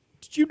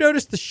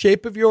notice the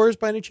shape of yours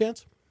by any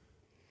chance?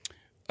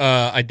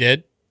 I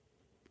did.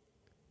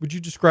 Would you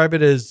describe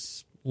it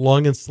as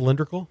long and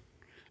cylindrical?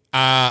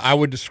 I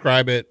would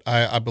describe it,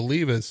 I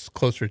believe, as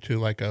closer to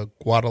like a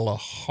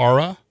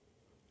Guadalajara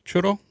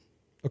churro.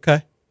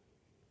 Okay.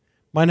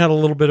 Mine had a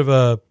little bit of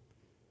a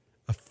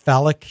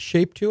phallic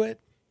shape to it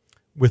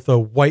with a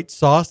white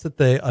sauce a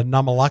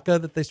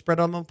namalaca that they spread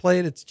on the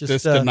plate. It's just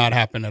this did not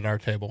happen at our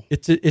table.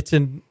 It's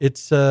an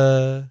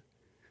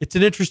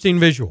interesting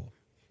visual.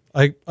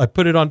 I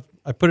put it on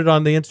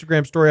the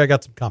Instagram story. I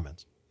got some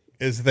comments.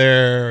 Is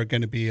there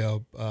going to be a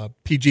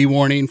PG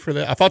warning for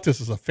that? I thought this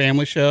was a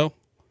family show.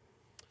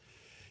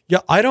 Yeah,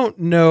 I don't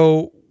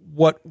know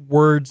what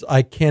words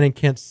I can and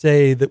can't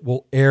say that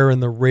will air in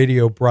the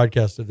radio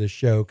broadcast of this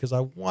show, because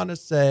I want to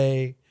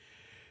say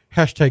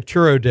hashtag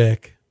churro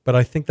dick, but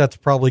I think that's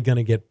probably going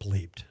to get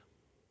bleeped.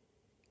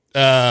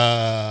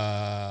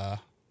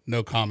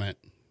 No comment.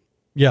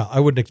 Yeah, I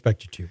wouldn't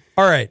expect you to.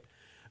 All right.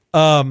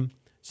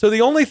 So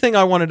the only thing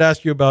I wanted to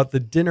ask you about the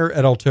dinner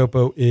at El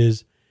Topo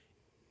is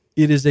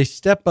it is a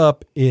step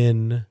up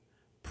in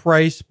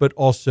price, but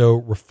also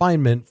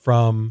refinement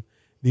from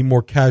the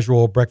more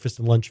casual breakfast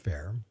and lunch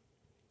fare.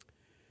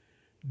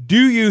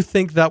 Do you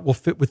think that will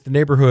fit with the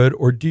neighborhood,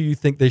 or do you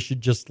think they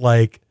should just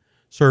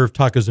serve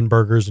tacos and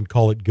burgers and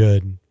call it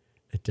good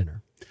at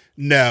dinner?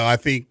 No, I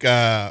think,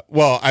 I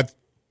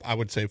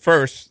would say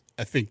first,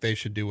 I think they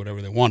should do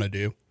whatever they want to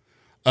do.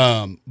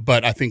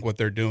 But I think what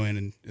they're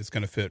doing is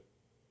going to fit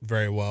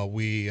very well.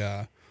 We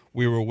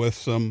were with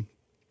some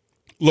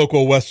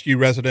local Westview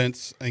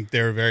residents. I think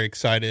they're very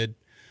excited.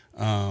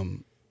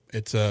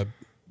 It's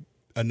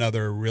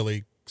another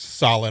really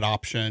solid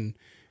option,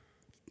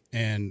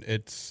 and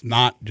it's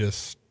not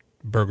just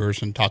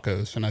burgers and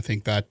tacos. And I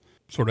think that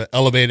sort of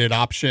elevated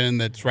option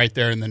that's right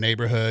there in the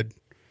neighborhood.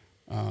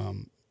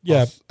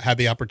 Had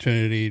the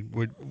opportunity.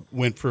 We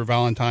went for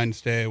Valentine's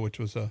Day, which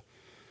was a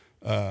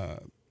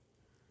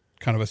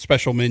kind of a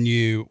special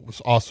menu. It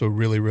was also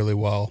really, really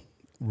well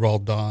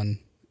done.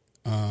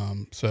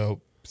 I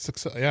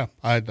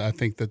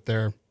think that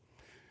they're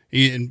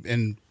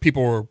and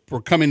people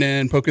were coming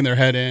in, poking their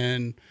head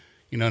in.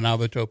 Now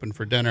that it's open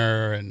for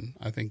dinner, and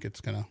I think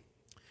it's gonna.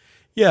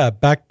 Yeah,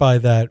 backed by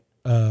that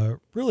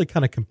really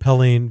kind of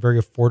compelling, very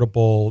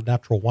affordable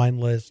natural wine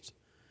list.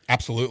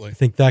 Absolutely, I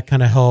think that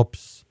kind of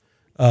helps.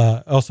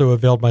 I also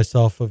availed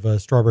myself of a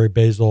strawberry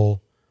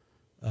basil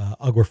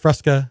agua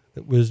fresca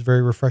that was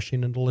very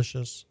refreshing and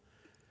delicious.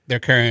 They're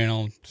carrying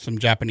on some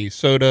Japanese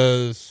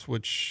sodas,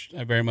 which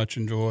I very much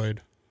enjoyed.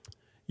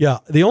 Yeah,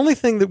 the only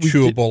thing that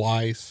chewable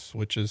ice,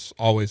 which is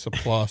always a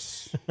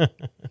plus.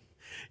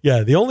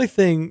 Yeah, the only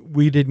thing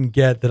we didn't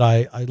get that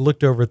I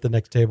looked over at the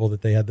next table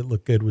that they had that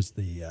looked good was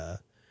the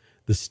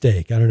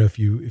steak. I don't know if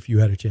you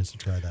had a chance to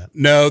try that.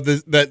 No,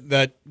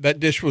 that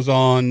dish was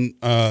on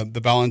the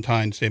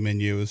Valentine's Day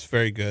menu. It was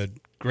very good,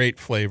 great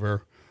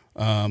flavor.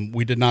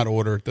 We did not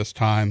order it this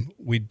time.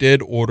 We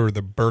did order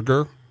the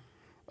burger,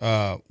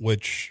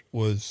 which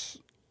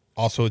was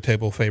also a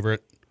table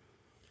favorite.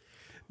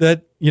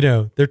 That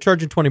they're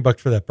charging $20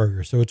 for that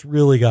burger, so it's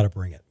really got to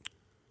bring it.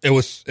 I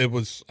was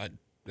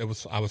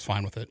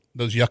fine with it.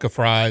 Those yucca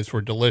fries were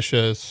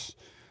delicious.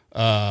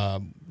 I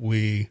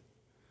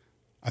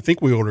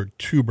think we ordered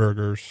 2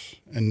 burgers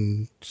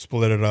and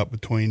split it up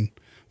between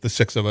the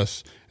 6 of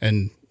us,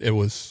 and I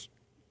was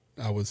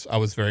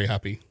very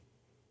happy.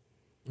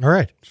 All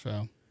right.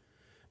 So,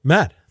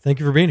 Matt, thank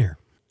you for being here.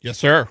 Yes,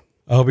 sir.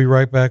 I'll be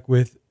right back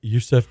with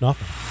Youssef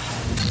Nafaa.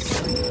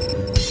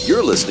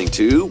 You're listening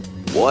to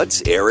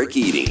What's Eric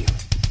Eating?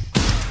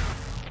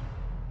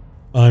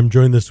 I'm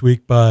joined this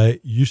week by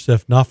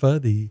Youssef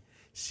Nafaa, the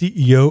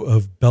CEO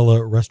of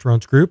Bella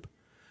Restaurants Group.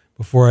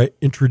 Before I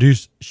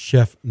introduce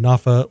Chef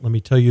Nafaa, let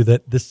me tell you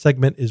that this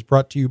segment is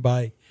brought to you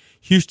by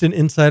Houston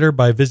Insider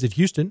by Visit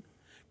Houston.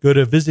 Go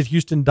to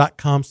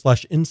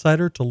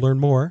visithouston.com/insider to learn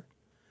more.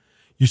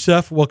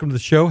 Youssef, welcome to the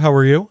show. How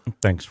are you?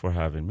 Thanks for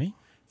having me.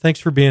 Thanks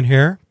for being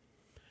here.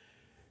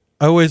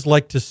 I always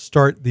like to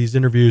start these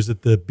interviews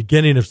at the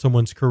beginning of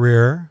someone's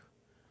career.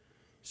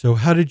 So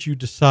how did you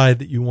decide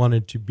that you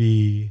wanted to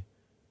be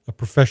a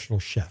professional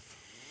chef?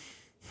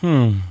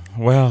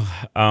 Well,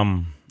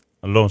 a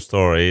long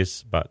story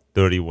is about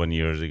 31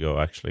 years ago,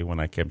 actually,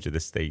 when I came to the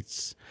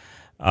States,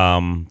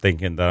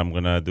 thinking that I'm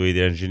going to do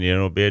either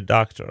engineer or be a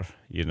doctor,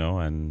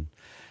 and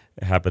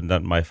it happened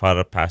that my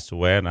father passed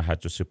away and I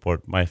had to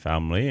support my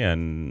family.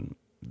 And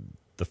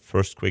the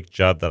first quick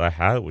job that I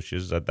had, which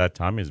is at that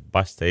time is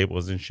bus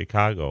tables in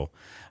Chicago,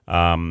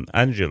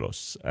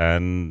 Angelos.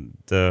 And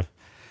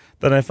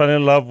then I fell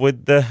in love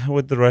with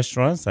the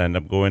restaurants. I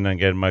ended up going and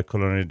getting my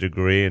culinary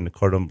degree in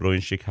cordon bleu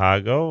in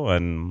Chicago,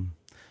 and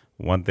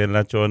one thing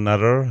led to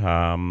another.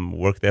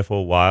 Worked there for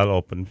a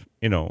while.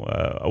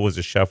 I was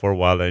a chef for a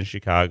while in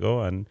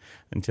Chicago, and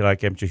until I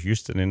came to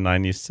Houston in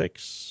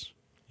 '96.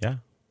 Yeah.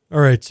 All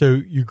right. So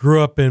you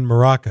grew up in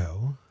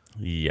Morocco.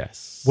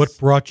 Yes. What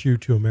brought you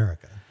to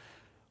America?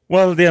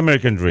 Well, the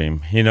American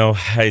dream.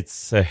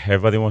 It's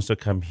everybody wants to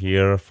come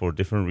here for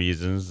different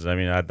reasons. I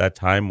mean, at that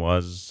time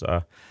was.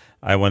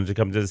 I wanted to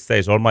come to the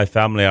States. All my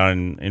family are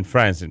in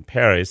France, in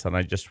Paris, and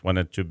I just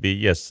wanted to be,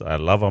 yes, I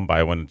love them, but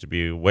I wanted to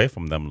be away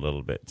from them a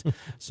little bit.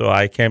 So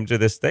I came to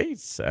the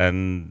States,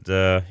 and,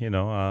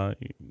 I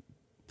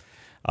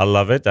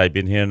love it. I've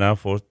been here now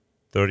for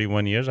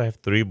 31 years. I have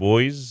 3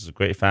 boys, a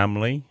great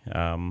family,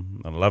 a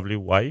lovely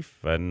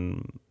wife,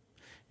 and,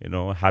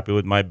 happy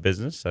with my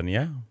business, and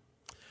yeah.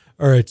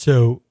 All right,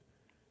 so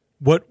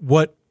what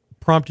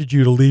prompted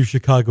you to leave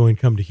Chicago and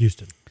come to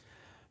Houston?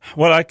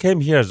 Well, I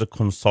came here as a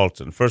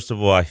consultant. First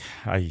of all,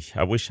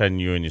 I wish I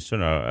knew any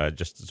sooner,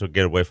 just to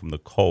get away from the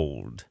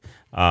cold.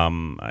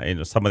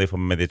 Somebody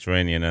from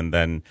Mediterranean, and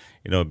then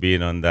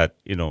being on that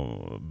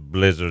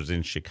blizzards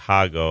in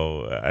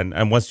Chicago,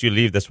 and once you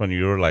leave, that's when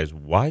you realize,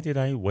 why did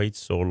I wait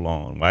so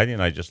long? Why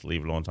didn't I just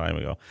leave a long time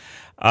ago?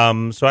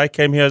 So I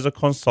came here as a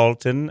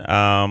consultant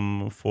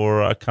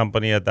for a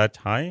company at that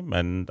time,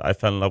 and I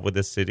fell in love with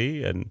the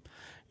city, and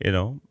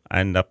I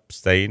ended up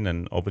staying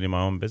and opening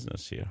my own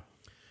business here.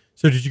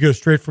 So did you go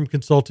straight from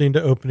consulting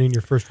to opening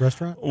your first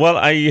restaurant? Well,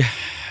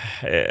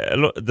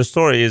 the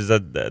story is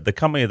that the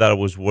company that I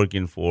was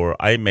working for,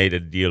 I made a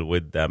deal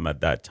with them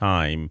at that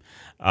time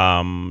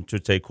to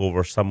take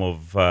over some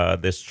of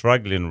the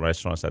struggling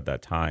restaurants at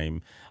that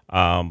time.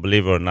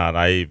 Believe it or not,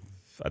 at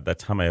that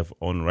time I have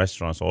owned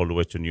restaurants all the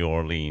way to New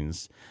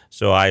Orleans.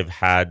 So I've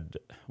had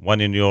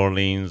one in New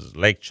Orleans,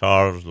 Lake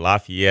Charles,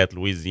 Lafayette,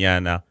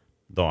 Louisiana.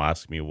 Don't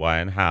ask me why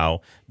and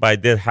how, but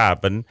it did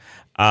happen.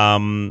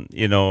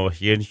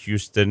 Here in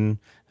Houston.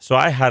 So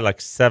I had like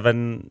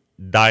 7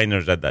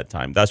 diners at that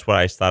time. That's what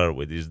I started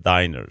with, these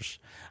diners.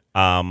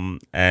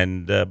 But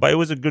it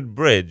was a good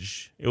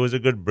bridge. It was a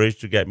good bridge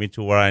to get me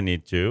to where I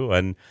need to.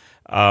 And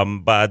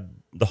but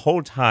the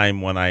whole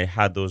time when I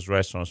had those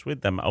restaurants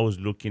with them, I was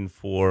looking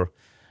for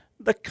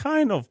the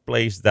kind of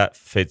place that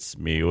fits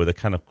me, or the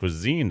kind of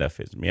cuisine that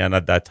fits me. And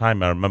at that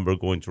time, I remember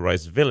going to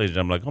Rice Village.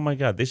 I'm like, oh my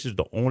God, this is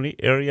the only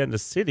area in the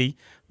city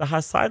that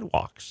has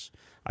sidewalks.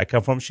 I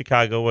come from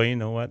Chicago where,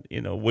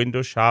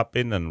 window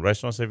shopping and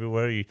restaurants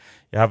everywhere. You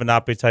have an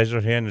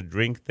appetizer here and a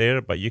drink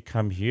there, but you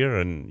come here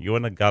and you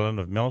want a gallon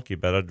of milk, you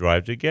better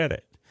drive to get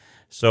it.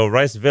 So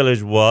Rice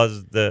Village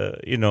was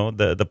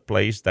the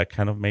place that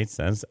kind of made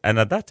sense. And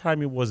at that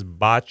time, it was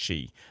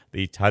Baci,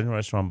 the Italian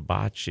restaurant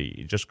Baci.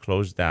 It just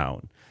closed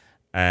down.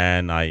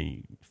 And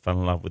I fell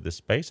in love with the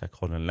space. I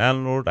called a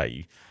landlord.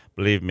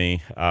 Believe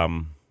me,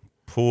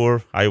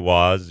 poor I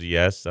was,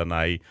 yes, and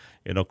I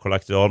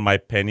collected all my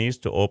pennies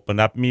to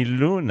open up Mi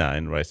Luna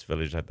in Rice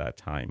Village at that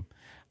time.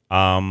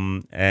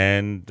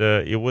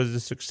 It was a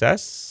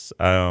success,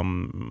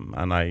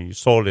 and I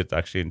sold it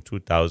actually in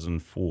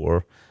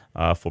 2004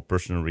 for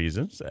personal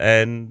reasons.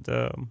 And,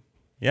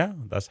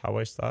 that's how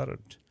I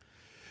started.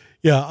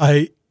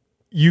 Yeah,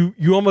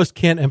 you almost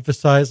can't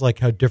emphasize like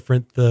how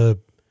different the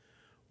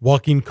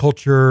walking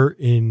culture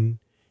in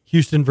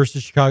Houston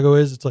versus Chicago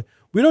is. It's like,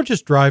 we don't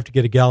just drive to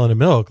get a gallon of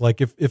milk. Like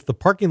if the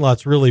parking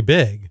lot's really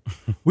big,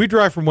 we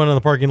drive from one of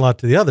the parking lot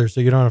to the other, so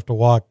you don't have to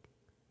walk.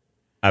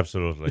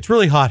 Absolutely. It's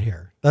really hot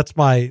here. That's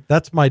my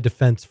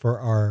defense for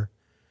our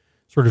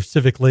sort of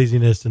civic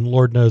laziness, and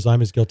Lord knows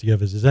I'm as guilty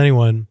of it as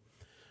anyone.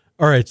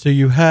 All right, so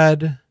you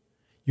had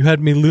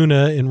Mi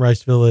Luna in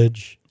Rice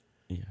Village.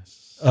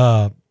 Yes.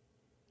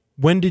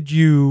 When did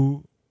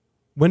you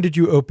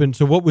open?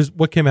 So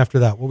what came after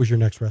that? What was your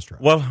next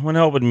restaurant? Well, when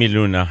I opened Mi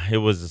Luna, it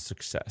was a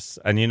success.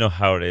 And you know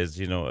how it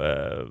is,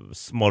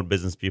 small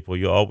business people,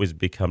 you always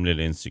become a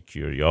little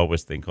insecure. You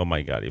always think, oh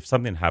my God, if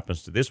something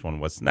happens to this one,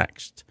 what's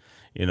next?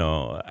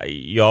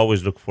 You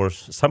always look for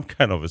some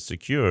kind of a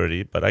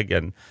security. But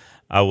again,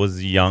 I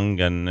was young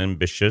and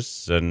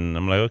ambitious, and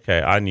I'm like,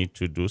 okay, I need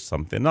to do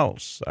something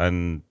else.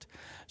 And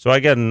so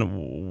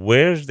again,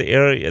 where's the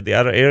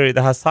other area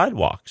that has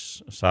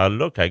sidewalks? So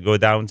I go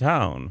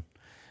downtown.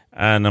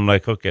 And I'm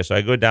like, okay, so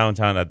I go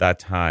downtown at that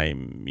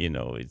time,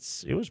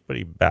 it was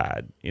pretty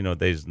bad.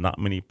 There's not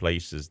many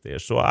places there.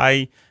 So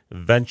I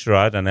venture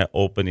out and I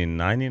opened in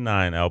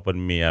 99, I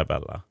opened Mia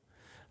Bella,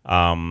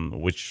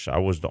 which I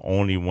was the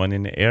only one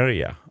in the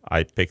area.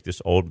 I picked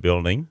this old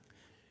building.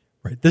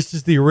 Right. This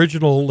is the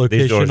original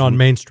location on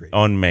Main Street.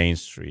 On Main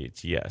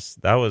Street, yes.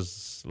 That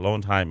was a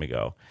long time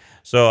ago.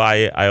 So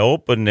I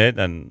opened it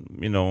and,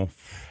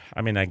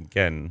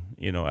 again,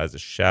 as a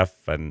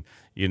chef and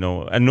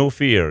no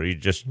fear. You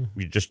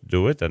just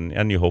do it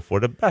and you hope for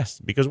the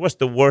best. Because what's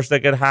the worst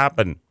that could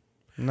happen?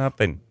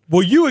 Nothing.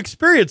 Well, you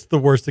experienced the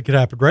worst that could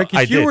happen, right?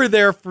 Because you were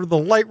there for the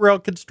light rail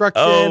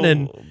construction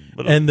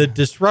and the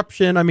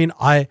disruption.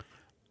 I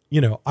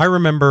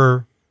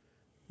remember,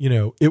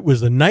 it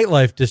was a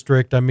nightlife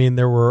district.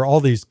 There were all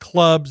these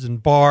clubs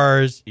and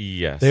bars.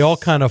 Yes. They all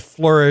kind of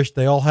flourished.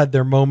 They all had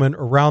their moment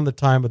around the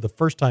time of the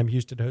first time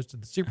Houston hosted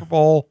the Super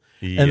Bowl.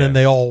 Yes. And then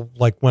they all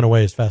went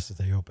away as fast as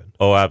they opened.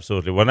 Oh,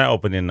 absolutely. When I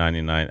opened in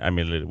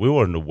 99, we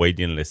were on the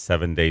waiting list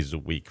 7 days a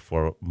week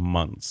for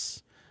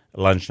months,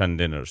 lunch and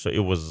dinner. So it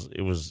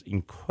was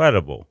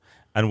incredible.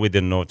 And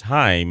within no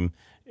time,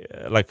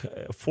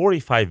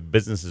 45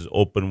 businesses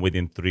opened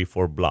within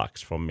 3-4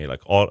 blocks from me.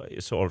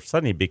 So all of a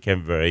sudden it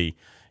became very,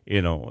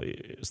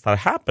 start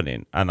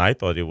happening. And I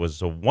thought it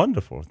was a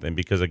wonderful thing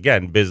because,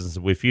 again, business,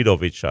 we feed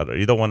off each other.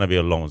 You don't want to be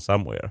alone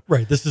somewhere.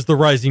 Right. This is the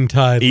rising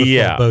tide.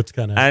 Yeah. Boats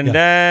kind of. And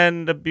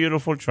then the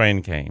beautiful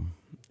train came,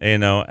 I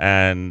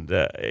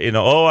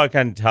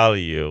can tell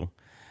you,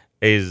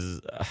 is,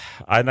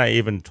 and I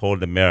even told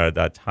the mayor at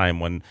that time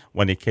when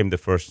it came the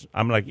first,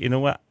 I'm like, you know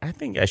what, I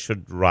think I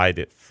should ride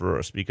it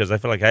first because I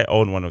feel like I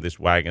own one of these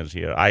wagons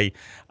here.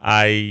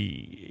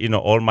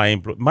 All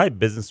my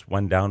business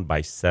went down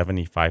by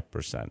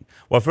 75%.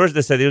 Well, first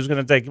they said it was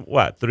going to take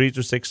 3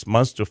 to 6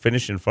 months to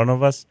finish in front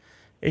of us.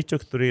 It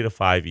took 3 to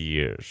 5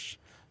 years.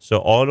 So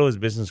all those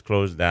business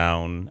closed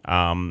down.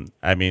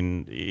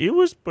 It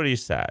was pretty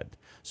sad.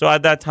 So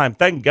at that time,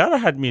 thank God I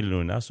had me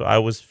Luna. So I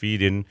was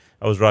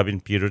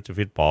robbing Peter to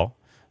feed Paul.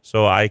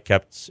 So I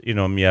kept,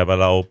 Mia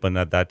Bella open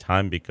at that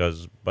time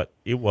but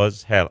it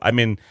was hell. I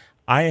mean,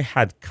 I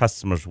had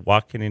customers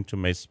walking into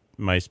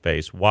my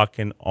space,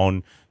 walking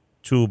on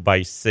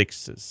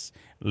 2x6s,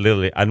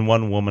 literally. And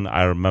one woman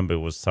I remember, it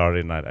was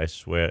Saturday night, I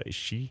swear,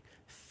 she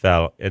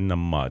fell in the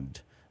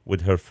mud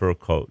with her fur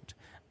coat.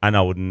 And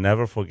I would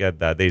never forget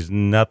that. There's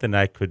nothing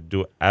I could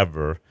do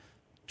ever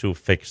to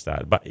fix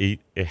that. But it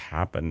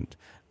happened.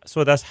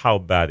 So that's how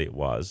bad it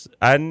was.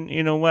 And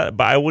you know what?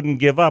 But I wouldn't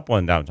give up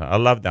on downtown. I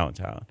love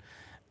downtown.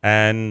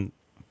 And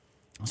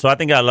so I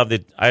think I loved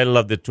it. I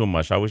loved it too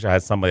much. I wish I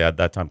had somebody at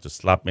that time to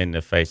slap me in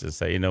the face and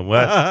say, you know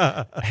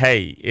what?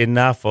 Hey,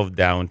 enough of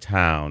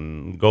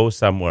downtown. Go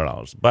somewhere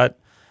else. But,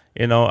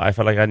 I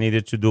felt like I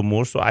needed to do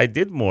more. So I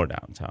did more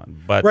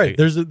downtown. But right.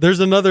 There's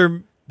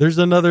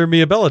another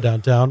Mia Bella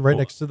downtown right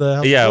next to the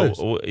House of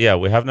Blues.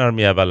 We have another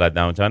Mia Bella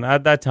downtown.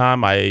 At that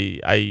time,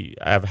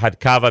 I've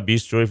had Cava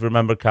Bistro. If you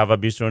remember Cava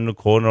Bistro in the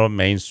corner of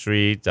Main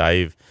Street,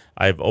 I've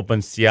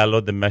opened Cielo,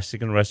 the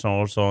Mexican restaurant,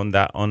 also on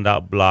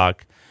that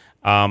block,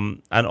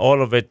 and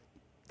all of it.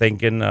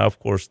 Thinking, of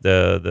course,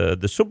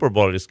 the Super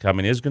Bowl is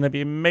coming. It's going to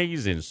be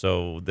amazing.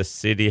 So the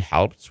city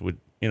helped with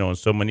in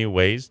so many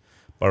ways.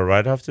 But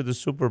right after the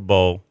Super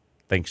Bowl,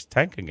 things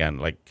tank again.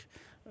 Like.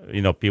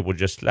 People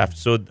just left.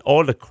 So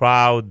all the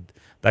crowd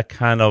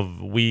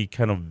we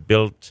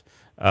built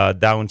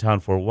downtown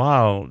for a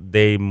while,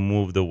 they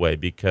moved away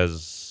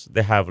because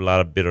they have a lot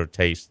of bitter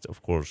taste,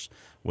 of course,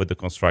 with the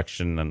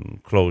construction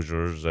and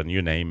closures and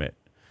you name it.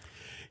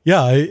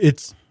 Yeah,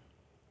 it's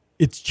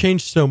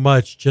changed so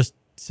much just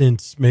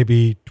since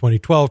maybe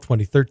 2012,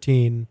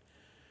 2013,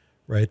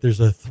 right? There's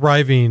a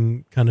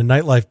thriving kind of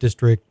nightlife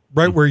district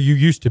right where you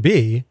used to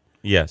be.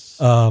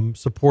 Yes.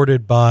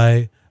 Supported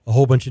by a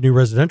whole bunch of new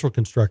residential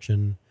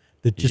construction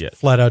that just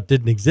flat out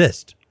didn't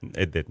exist.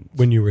 It didn't.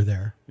 When you were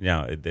there.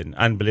 No, it didn't.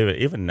 And believe it,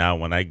 even now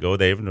when I go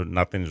there, even though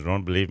nothing is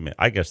wrong, believe me,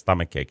 I get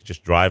stomachache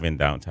just driving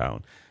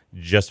downtown,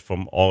 just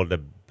from all the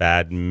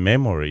bad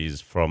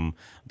memories from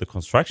the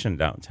construction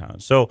downtown.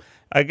 So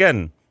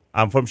again,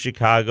 I'm from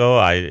Chicago.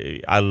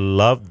 I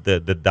love the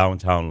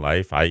downtown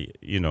life. I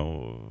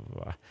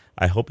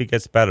hope it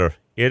gets better.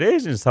 It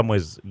is in some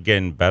ways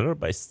getting better,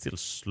 but it's still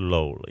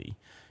slowly.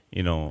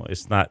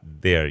 It's not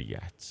there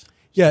yet.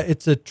 Yeah,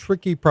 it's a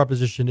tricky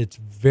proposition. It's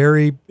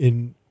very,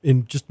 in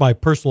just my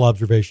personal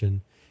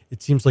observation,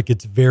 it seems like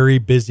it's very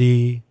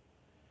busy,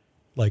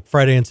 like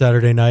Friday and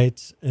Saturday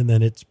nights, and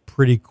then it's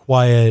pretty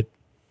quiet.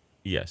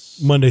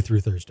 Yes. Monday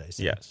through Thursdays.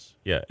 Yes.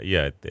 Yeah,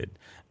 it did.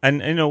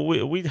 And,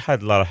 we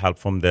had a lot of help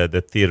from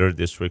the theater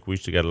district. We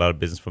used to get a lot of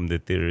business from the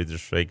theater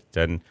district.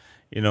 And,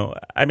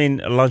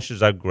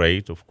 lunches are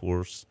great, of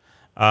course.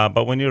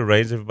 But when you're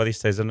raised, everybody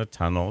stays in a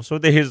tunnel. So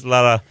there's a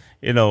lot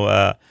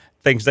of,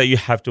 things that you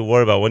have to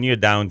worry about. When you're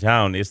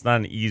downtown, it's not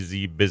an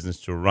easy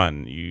business to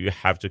run. You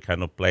have to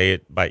kind of play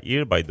it by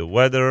ear, by the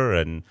weather.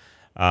 And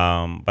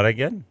but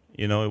again,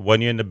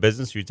 when you're in the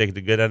business, you take the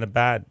good and the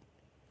bad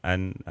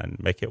and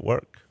make it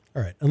work.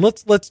 All right. And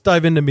let's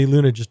dive into Mi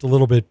Luna just a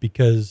little bit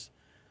because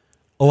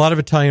a lot of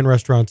Italian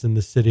restaurants in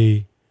the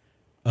city,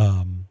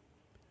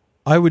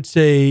 I would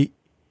say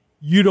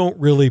you don't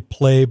really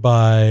play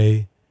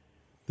by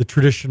the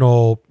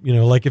traditional,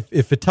 like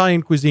if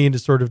Italian cuisine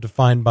is sort of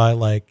defined by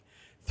like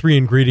 3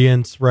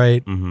 ingredients,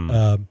 right?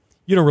 Mm-hmm.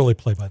 You don't really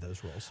play by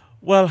those rules.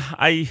 Well,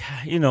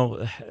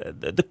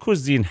 the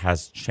cuisine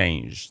has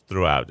changed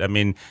throughout. I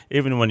mean,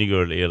 even when you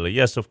go to Italy,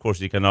 yes, of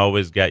course, you can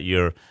always get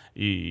your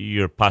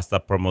pasta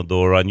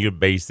pomodoro and your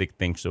basic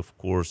things, of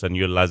course, and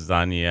your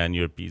lasagna and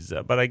your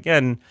pizza. But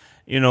again,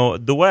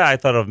 the way I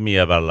thought of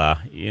Mia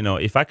Bella,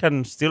 if I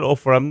can still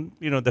offer them,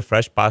 the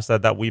fresh pasta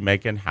that we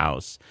make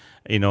in-house,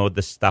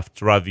 the stuffed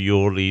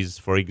raviolis,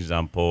 for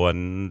example,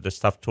 and the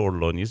stuffed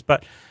tortellonis.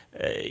 But,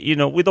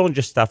 we don't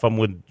just stuff them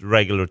with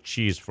regular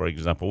cheese, for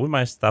example. We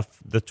might stuff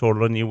the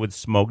tortelloni with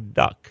smoked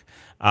duck.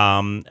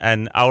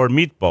 And our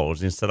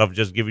meatballs, instead of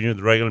just giving you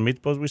the regular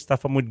meatballs, we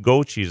stuff them with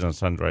goat cheese and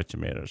sun-dried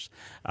tomatoes.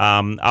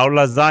 Our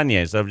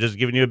lasagna, instead of just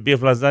giving you a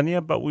beef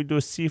lasagna, but we do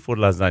a seafood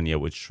lasagna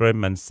with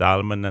shrimp and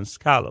salmon and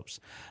scallops.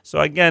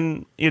 So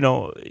again,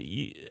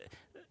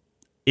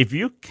 if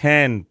you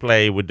can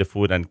play with the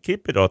food and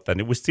keep it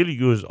authentic, we still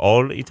use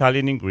all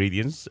Italian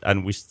ingredients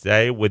and we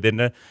stay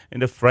in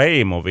the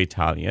frame of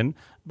Italian,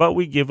 but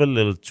we give a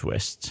little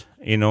twist,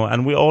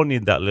 and we all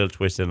need that little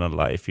twist in our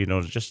life,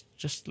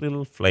 just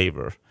little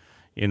flavor,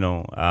 and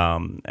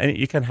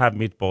you can have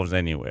meatballs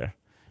anywhere.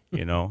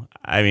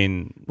 I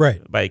mean,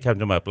 Right. But you come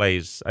to my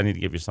place, I need to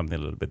give you something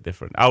a little bit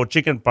different. Our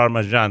chicken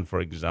parmesan, for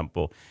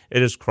example,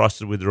 it is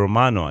crusted with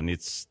Romano and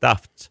it's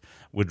stuffed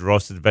with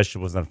roasted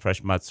vegetables and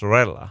fresh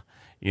mozzarella.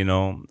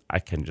 I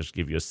can just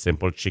give you a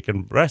simple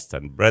chicken breast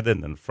and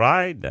breaded and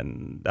fried,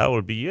 and that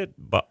will be it.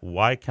 But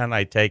why can't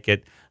I take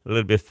it a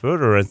little bit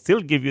further and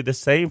still give you the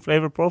same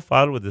flavor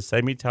profile with the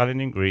same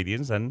Italian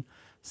ingredients and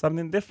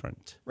something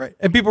different? Right.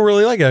 And people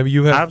really like it. I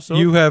mean,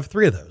 Absolutely. you have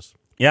 3 of those.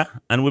 Yeah,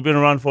 and we've been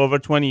around for over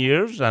 20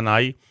 years, and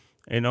I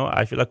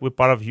feel like we're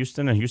part of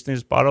Houston, and Houston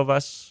is part of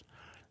us,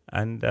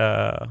 and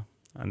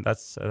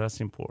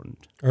that's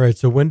important. All right.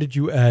 So when did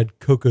you add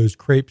Coco's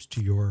Crepes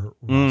to your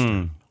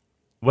roster?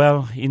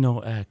 Well,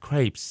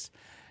 crepes.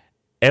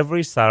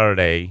 Every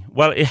Saturday.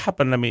 Well, it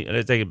happened.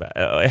 Let's take it back.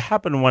 It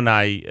happened when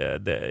a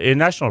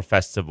national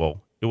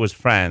festival. It was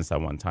France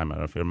at one time. I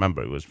don't know if you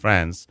remember. It was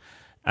France,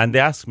 and they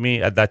asked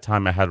me at that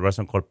time. I had a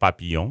restaurant called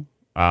Papillon,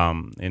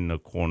 in the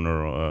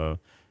corner,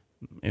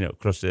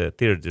 across the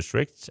theater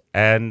district,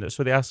 and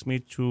so they asked me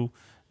to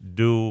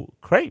do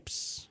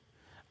crepes,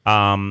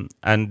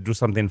 and do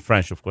something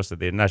French, of course, at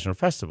the national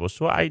festival.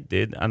 So I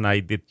did, and I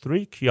did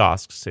 3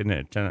 kiosks in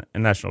a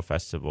national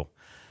festival.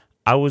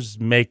 I was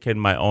making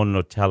my own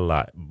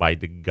Nutella by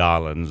the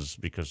gallons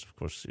because, of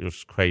course, it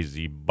was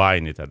crazy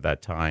buying it at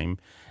that time.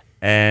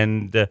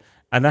 And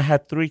I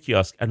had 3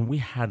 kiosks, and we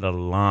had a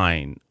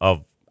line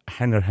of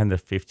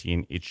 150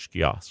 in each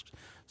kiosk.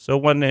 So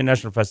when the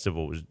National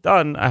Festival was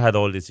done, I had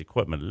all this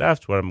equipment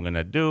left. What I'm going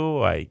to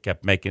do? I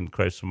kept making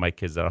crepes for my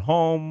kids at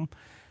home.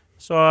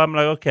 So I'm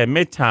like, okay,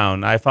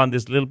 Midtown. I found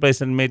this little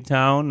place in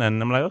Midtown,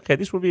 and I'm like, okay,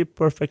 this would be a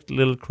perfect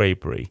little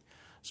creperie.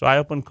 So I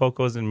opened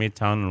Coco's in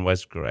Midtown in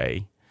West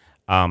Gray.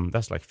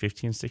 That's like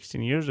 15,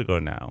 16 years ago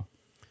now.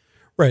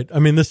 Right. I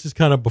mean, this is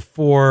kind of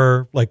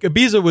before, like,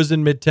 Ibiza was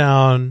in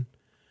Midtown,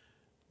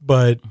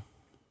 but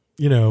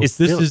this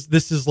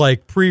is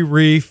like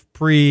pre-Reef,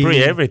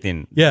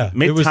 pre-everything. Yeah,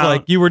 Midtown. It was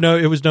like it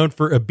was known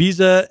for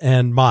Ibiza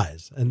and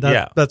Mize, and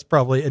that's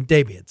probably, and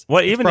Davids.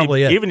 Well, even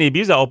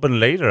Ibiza opened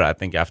later, I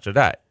think, after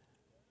that.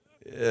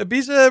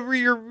 Ibiza,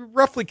 you're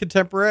roughly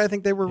contemporary. I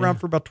think they were around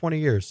for about 20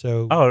 years.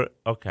 So,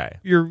 okay,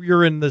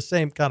 you're in the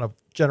same kind of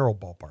general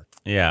ballpark.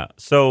 Yeah.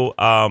 So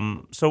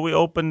we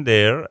opened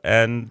there,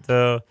 and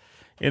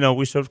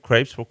we served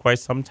crepes for quite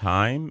some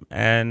time,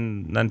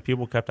 and then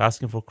people kept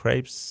asking for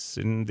crepes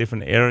in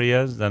different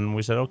areas, and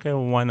we said, okay,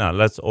 well, why not?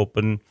 Let's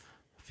open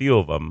a few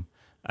of them,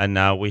 and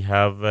now we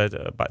have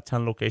about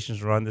 10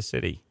 locations around the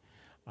city.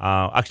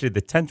 Actually,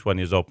 the 10th one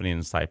is opening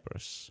in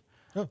Cyprus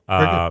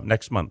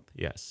next month.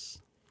 Yes.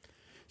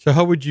 So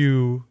how would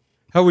you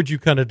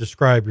kind of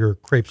describe your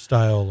crepe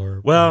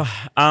style?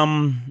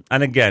 And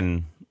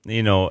again,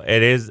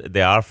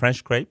 they are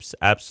French crepes,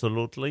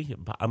 absolutely,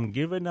 but I'm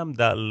giving them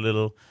that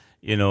little,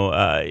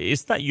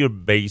 it's not your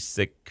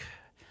basic,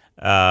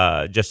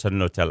 just a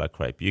Nutella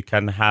crepe. You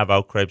can have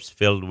our crepes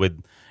filled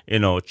with,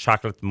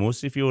 chocolate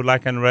mousse if you would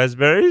like, and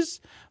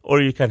raspberries,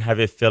 or you can have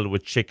it filled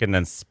with chicken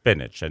and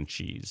spinach and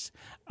cheese.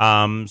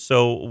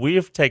 So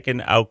we've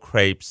taken our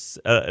crepes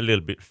a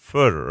little bit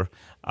further.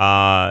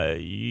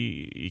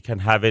 You can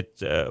have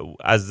it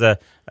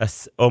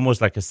as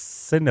almost like a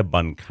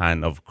Cinnabon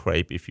kind of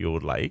crepe if you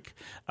would like,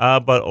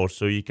 but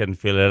also you can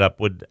fill it up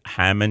with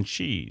ham and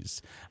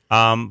cheese.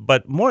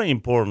 But more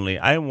importantly,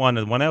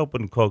 when I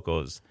opened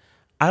Coco's,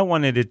 I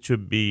wanted it to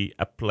be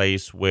a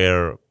place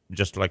where,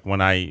 just like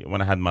when I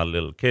had my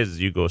little kids,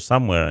 you go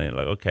somewhere and you're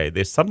like, okay,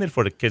 there's something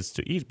for the kids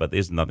to eat, but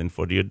there's nothing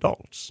for the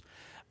adults.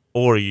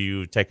 Or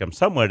you take them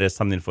somewhere, there's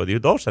something for the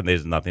adults and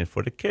there's nothing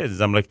for the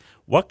kids. I'm like,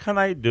 what can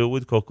I do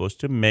with Coco's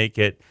to make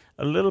it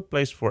a little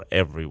place for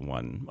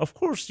everyone? Of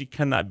course, you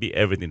cannot be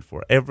everything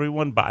for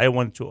everyone, but I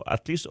want to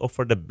at least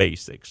offer the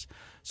basics.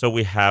 So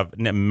we have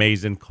an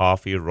amazing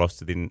coffee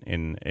roasted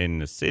in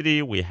the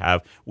city. We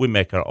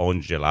make our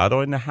own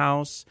gelato in the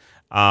house.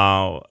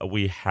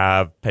 We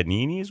have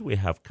paninis. We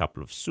have a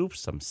couple of soups,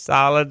 some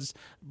salads,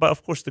 but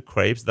of course the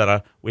crepes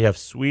we have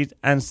sweet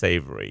and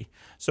savory.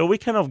 So we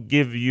kind of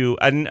give you,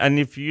 and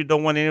if you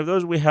don't want any of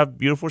those, we have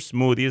beautiful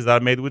smoothies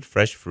that are made with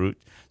fresh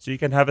fruit. So you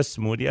can have a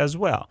smoothie as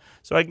well.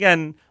 So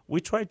again,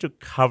 we try to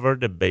cover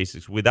the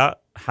basics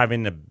without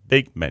having a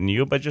big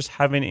menu, but just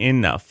having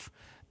enough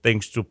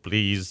things to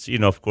please,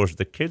 of course,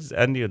 the kids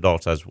and the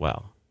adults as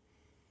well.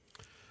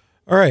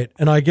 All right.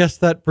 And I guess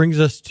that brings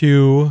us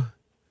to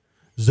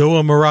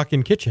Zoa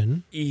Moroccan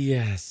Kitchen.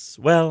 Yes.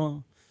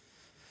 Well,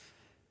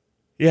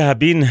 yeah,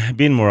 being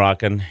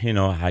Moroccan,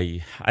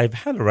 I've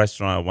had a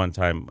restaurant at one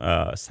time,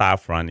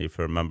 Saffron, if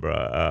you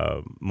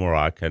remember,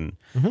 Moroccan.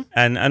 Mm-hmm.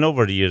 And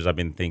over the years, I've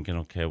been thinking,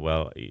 okay,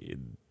 well,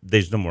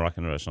 there's no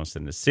Moroccan restaurants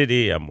in the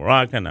city. I'm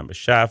Moroccan. I'm a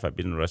chef. I've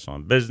been in the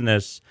restaurant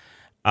business.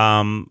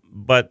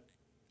 But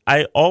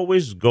I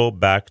always go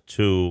back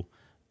to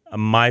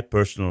my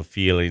personal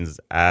feelings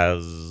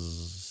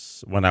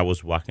as when I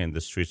was walking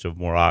the streets of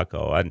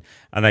Morocco, and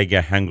I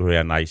get hungry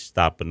and I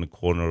stop in the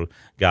corner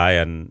guy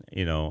and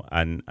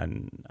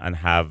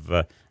have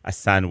a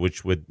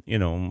sandwich with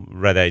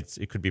whether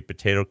it could be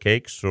potato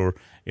cakes or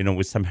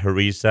with some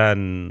harissa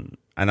and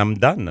I'm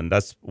done, and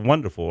that's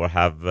wonderful. Or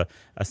have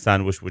a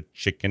sandwich with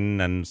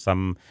chicken and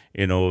some,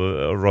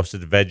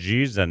 roasted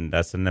veggies, and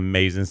that's an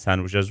amazing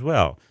sandwich as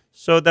well.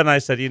 So then I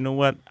said, you know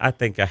what? I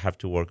think I have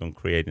to work on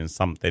creating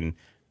something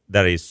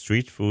that is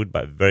street food,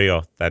 but very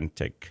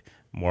authentic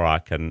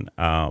Moroccan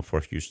for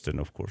Houston,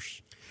 of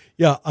course.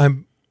 Yeah,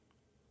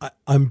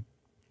 I'm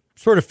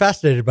sort of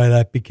fascinated by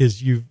that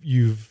because you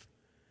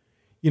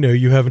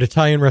have an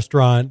Italian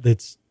restaurant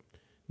that's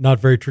not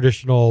very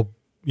traditional,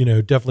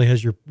 definitely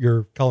has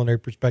your culinary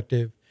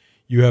perspective.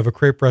 You have a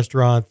crepe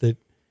restaurant that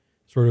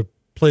sort of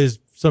plays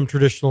some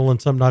traditional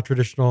and some not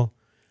traditional.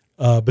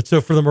 But so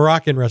for the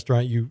Moroccan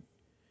restaurant,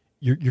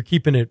 you're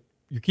keeping it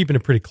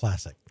pretty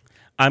classic.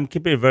 I'm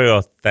keeping it very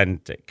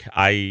authentic.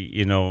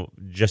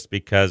 Just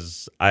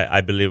because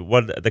I believe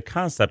the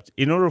concept,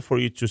 in order for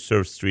you to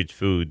serve street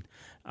food,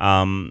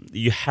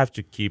 you have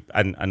to keep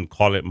and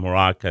call it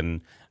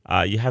Moroccan.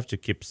 You have to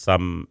keep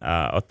some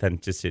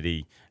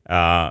authenticity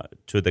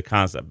to the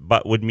concept.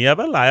 But with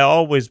Miabel, I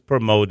always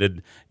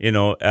promoted,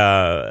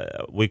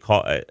 we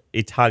call it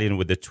Italian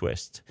with a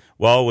twist.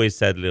 We always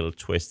said little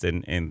twist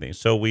in things.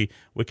 So we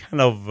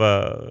kind of,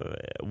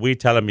 we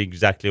tell them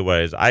exactly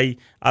where it is. I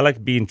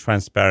like being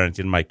transparent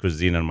in my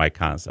cuisine and my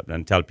concept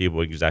and tell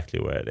people exactly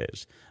where it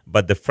is.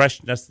 But the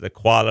freshness, the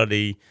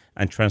quality,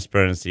 and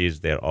transparency is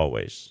there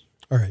always.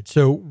 All right.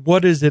 So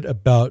what is it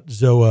about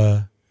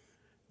Zoa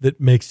that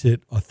makes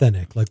it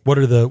authentic? Like what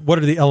are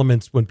the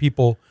elements when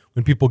people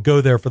go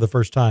there for the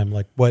first time?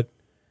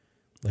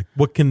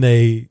 What can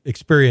they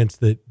experience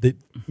that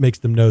makes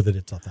them know that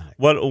it's authentic?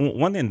 Well,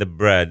 one thing, the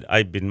bread.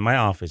 My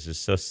office is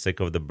so sick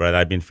of the bread.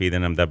 I've been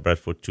feeding them that bread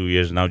for 2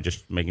 years now,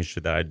 just making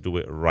sure that I do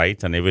it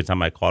right. And every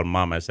time I call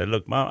Mom, I say,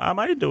 "Look, Mom, am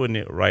I doing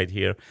it right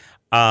here?"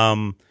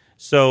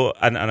 So,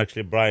 and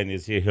actually Brian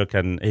is here.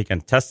 He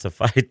can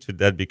testify to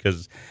that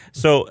because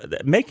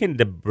making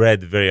the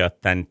bread very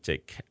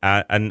authentic,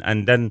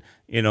 and then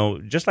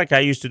just like I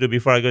used to do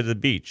before I go to the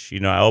beach.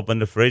 I open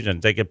the fridge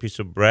and take a piece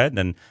of bread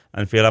and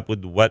fill up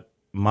with what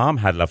Mom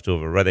had left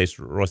over, whether it's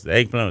roasted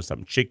eggplant or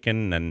some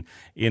chicken,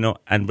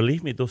 and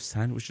believe me, those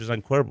sandwiches are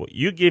incredible.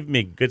 You give me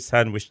a good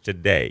sandwich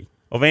today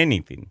of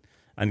anything,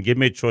 and give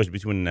me a choice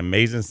between an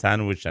amazing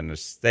sandwich and a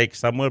steak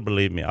somewhere.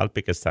 Believe me, I'll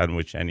pick a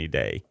sandwich any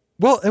day.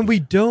 Well, and we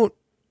don't,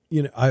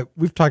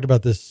 we've talked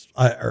about this,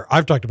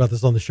 I've talked about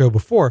this on the show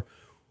before.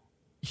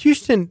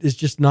 Houston is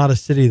just not a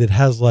city that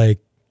has like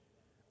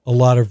a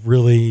lot of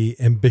really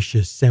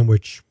ambitious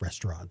sandwich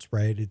restaurants,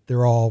 right?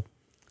 They're all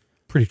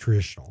pretty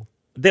traditional.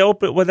 Well,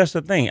 that's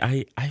the thing.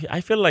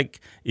 I feel like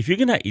if you're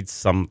going to eat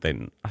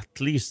something, at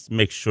least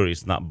make sure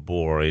it's not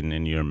boring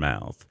in your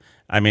mouth.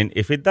 I mean,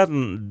 if it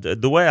doesn't,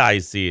 the way I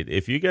see it,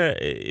 if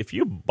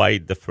you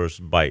bite the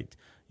first bite,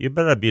 you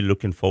better be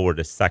looking forward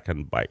to the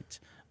second bite.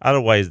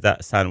 Otherwise,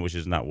 that sandwich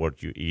is not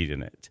worth you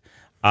eating it.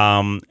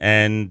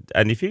 And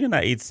if you're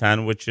gonna eat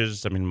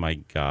sandwiches, I mean, my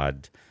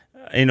God,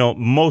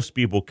 most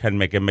people can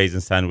make amazing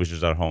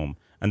sandwiches at home.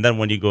 And then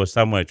when you go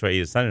somewhere to try to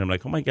eat a sandwich, I'm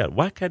like, oh my God,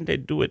 why can't they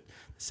do it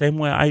the same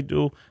way I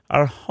do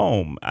at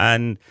home?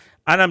 And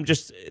I'm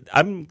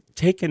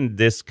taking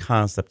this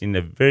concept in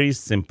a very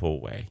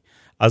simple way.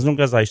 As long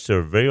as I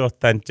serve very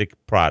authentic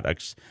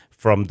products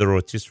from the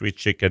rotisserie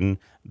chicken,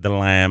 the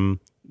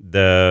lamb,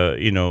 the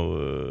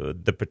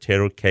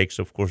potato cakes,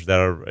 of course, that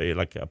are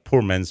like a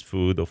poor man's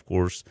food, of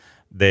course,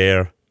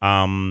 there,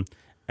 and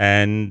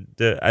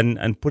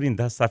putting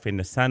that stuff in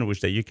a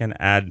sandwich that you can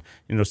add,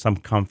 some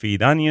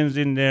confit onions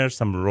in there,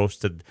 some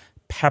roasted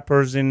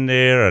peppers in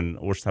there,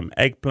 or some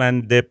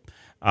eggplant dip,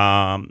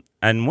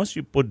 and once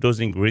you put those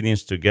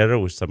ingredients together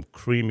with some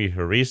creamy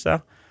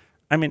harissa,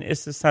 I mean,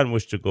 it's a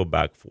sandwich to go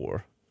back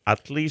for.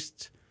 At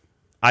least,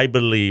 I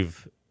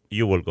believe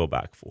you will go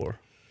back for.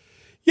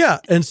 Yeah,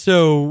 and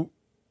so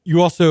you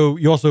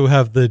also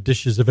have the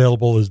dishes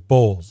available as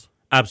bowls.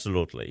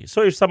 Absolutely.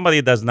 So if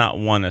somebody does not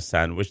want a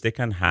sandwich, they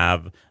can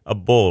have a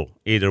bowl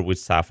either with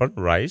saffron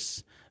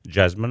rice,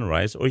 jasmine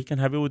rice, or you can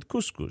have it with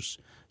couscous.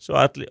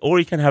 Or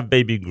you can have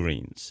baby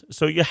greens.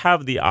 So you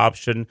have the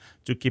option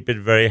to keep it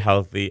very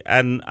healthy.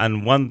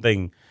 And one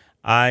thing,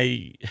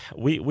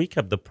 we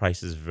kept the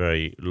prices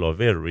very low,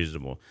 very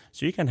reasonable.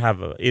 So you can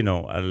have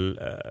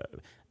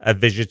a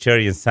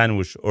vegetarian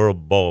sandwich or a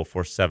bowl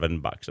for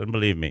 $7, and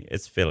believe me,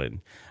 it's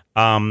filling.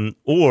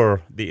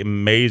 Or the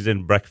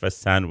amazing breakfast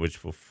sandwich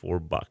for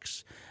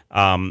 $4,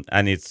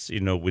 and it's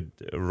with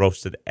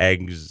roasted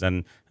eggs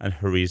and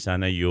harissa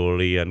and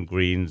aioli and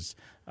greens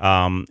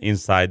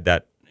inside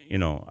that.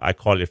 I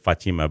call it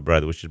Fatima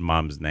bread, which is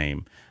Mom's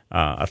name.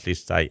 At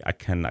least I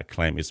cannot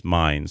claim it's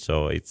mine.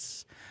 So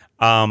it's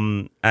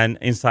and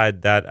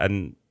inside that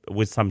and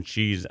with some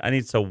cheese, and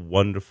it's a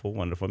wonderful,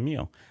 wonderful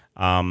meal.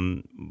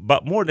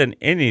 But more than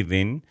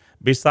anything,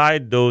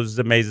 beside those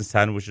amazing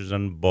sandwiches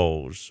and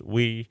bowls,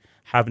 we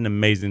have an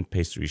amazing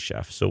pastry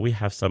chef. So we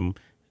have some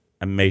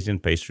amazing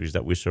pastries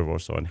that we serve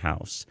also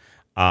in-house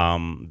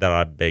that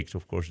are baked,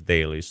 of course,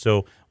 daily.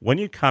 So when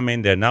you come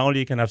in there, not only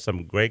you can have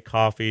some great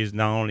coffees,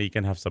 not only you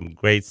can have some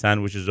great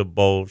sandwiches or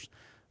bowls,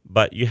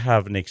 but you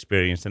have an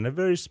experience in a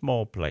very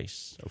small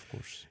place, of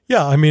course.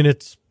 Yeah, I mean,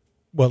 it's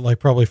what, like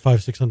probably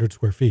 500-600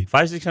 square feet.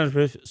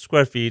 500-600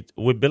 square feet.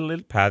 We built a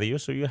little patio,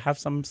 so you have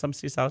some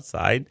seats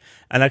outside.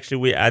 And actually,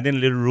 we add in a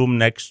little room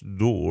next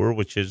door,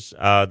 which is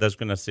that's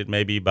going to sit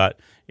maybe about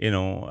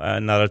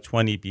another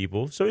 20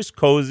 people. So it's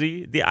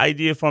cozy. The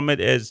idea from it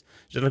is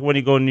just like when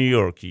you go to New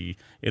York,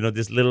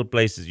 these little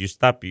places. You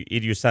stop, you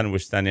eat your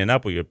sandwich standing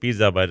up or your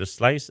pizza by the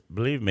slice.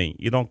 Believe me,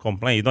 you don't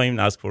complain. You don't even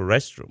ask for a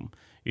restroom.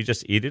 You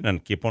just eat it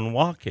and keep on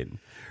walking.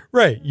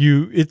 Right.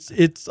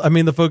 It's I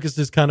mean, the focus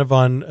is kind of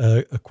on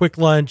a quick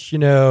lunch,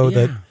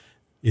 that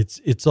it's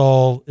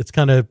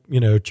kind of,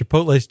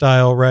 Chipotle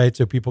style, right?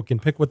 So people can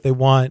pick what they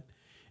want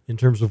in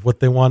terms of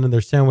what they want in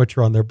their sandwich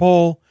or on their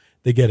bowl.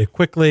 They get it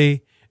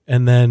quickly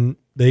and then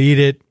they eat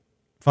it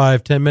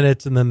 5-10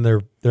 minutes and then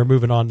they're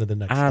moving on to the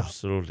next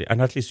Absolutely. Stop.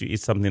 And at least you eat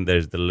something that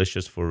is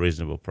delicious for a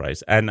reasonable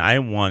price. And I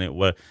want it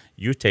where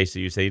you taste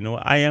it, you say,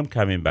 I am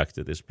coming back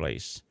to this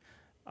place.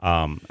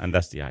 And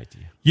that's the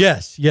idea.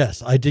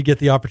 Yes. I did get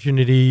the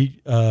opportunity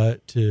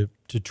to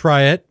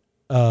try it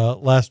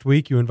last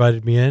week. You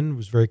invited me in. It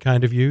was very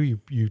kind of you.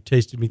 You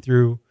tasted me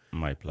through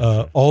my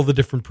pleasure. All the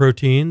different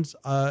proteins.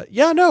 I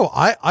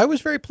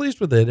was very pleased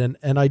with it.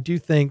 And I do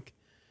think,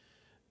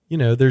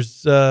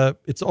 there's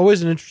it's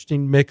always an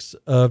interesting mix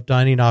of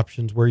dining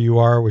options where you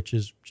are, which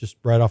is just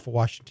right off of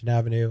Washington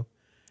Avenue.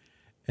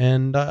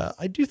 And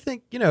I do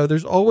think,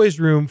 there's always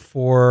room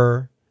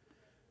for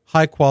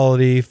high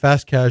quality,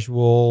 fast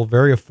casual,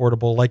 very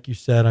affordable. Like you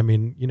said, I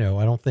mean,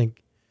 I don't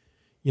think,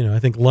 I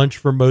think lunch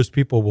for most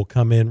people will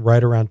come in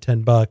right around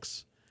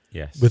 $10.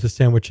 Yes. With a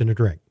sandwich and a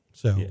drink.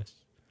 So yes.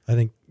 I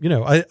think,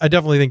 I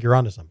definitely think you're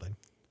onto something.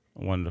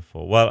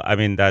 Wonderful. Well, I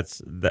mean,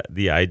 that's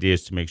the idea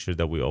is to make sure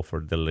that we offer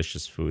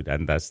delicious food.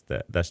 And that's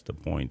the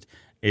point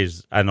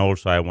and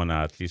also I want to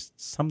at least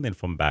something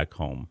from back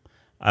home.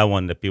 I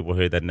want the people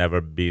here that never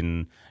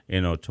been,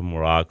 to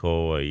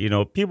Morocco.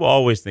 People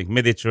always think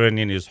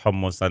Mediterranean is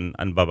hummus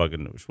and baba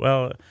ganoush.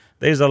 Well,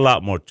 there's a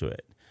lot more to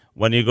it.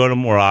 When you go to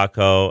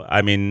Morocco,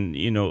 I mean,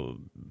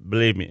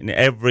 believe me, in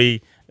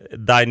every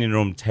dining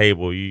room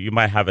table, you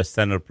might have a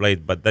center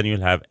plate, but then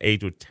you'll have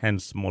 8 or 10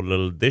 small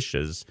little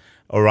dishes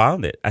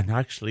around it. And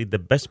actually, the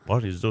best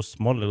part is those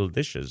small little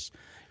dishes,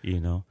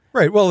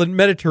 Right. Well, and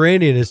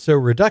Mediterranean is so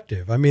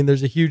reductive. I mean,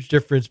 there's a huge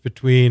difference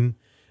between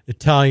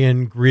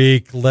Italian,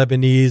 Greek,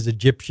 Lebanese,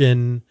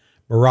 Egyptian,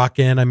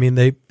 Moroccan. I mean,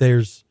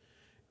 there's,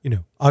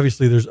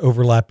 obviously there's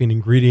overlapping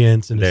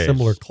ingredients in a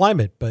similar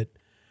climate, but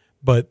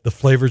the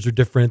flavors are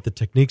different, the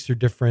techniques are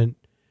different.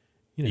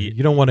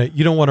 You don't want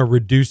to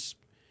reduce.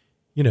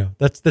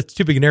 That's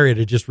too big an area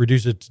to just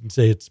reduce it and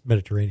say it's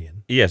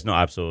Mediterranean. Yes, no,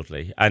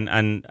 absolutely. And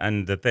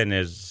the thing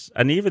is,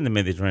 and even the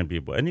Mediterranean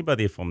people,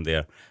 anybody from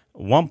there,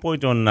 one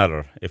point or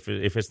another, if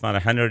it's not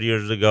 100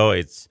 years ago,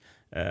 it's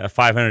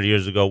 500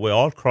 years ago, we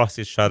all crossed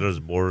each other's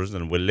borders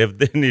and we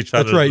lived in each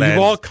other's That's right. lands.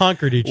 You've all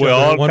conquered each other. We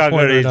all at one conquered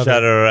point or each another.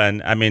 other.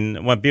 And I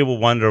mean, when people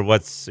wonder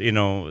what's, you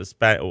go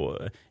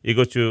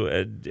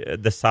to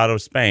the south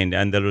of Spain,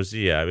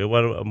 Andalusia. I mean,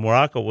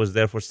 Morocco was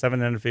there for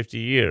 750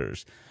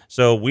 years.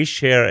 So we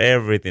share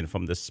everything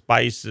from the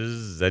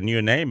spices and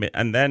you name it.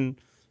 And then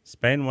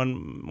Spain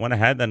went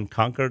ahead and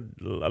conquered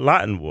the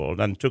Latin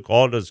world and took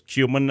all those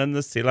cumin and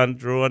the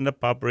cilantro and the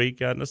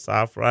paprika and the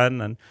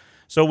saffron. And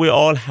so we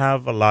all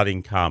have a lot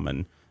in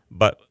common,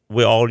 but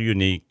we're all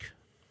unique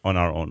on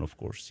our own, of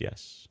course,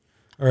 yes.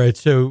 All right,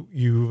 so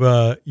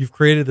you've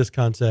created this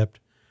concept.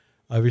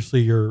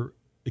 Obviously, you're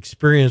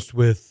experienced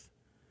with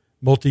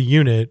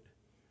multi-unit.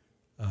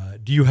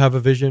 Do you have a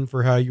vision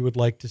for how you would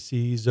like to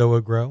see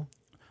Zoa grow?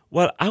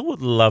 Well, I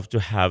would love to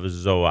have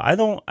Zoa. I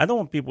don't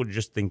want people to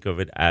just think of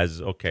it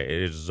as, okay,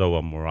 it is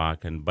Zoa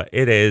Moroccan, but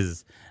it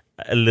is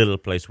a little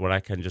place where I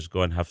can just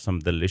go and have some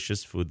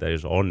delicious food that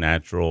is all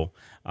natural.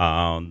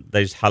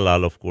 There's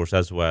halal, of course,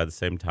 as well at the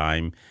same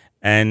time,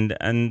 and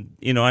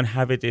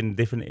have it in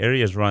different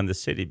areas around the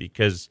city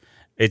because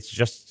it's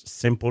just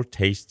simple,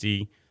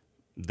 tasty,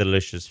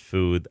 delicious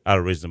food at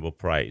a reasonable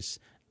price.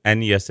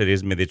 And yes, it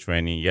is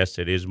Mediterranean. Yes,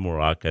 it is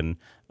Moroccan.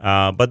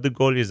 But the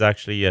goal is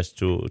actually, yes,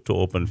 to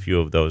open a few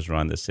of those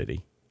around the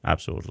city.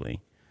 Absolutely.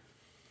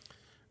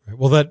 Right.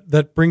 Well,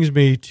 that brings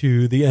me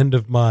to the end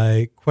of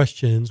my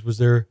questions. Was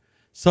there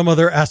some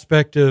other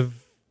aspect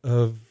of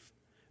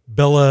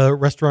Bella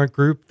Restaurant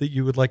Group that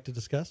you would like to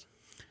discuss?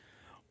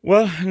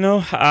 Well,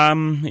 no.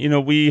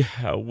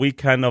 We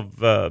kind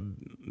of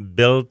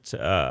built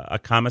a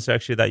commissary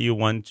actually that you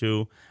want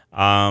to.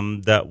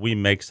 That we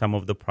make some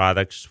of the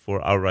products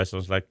for our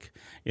restaurants, like,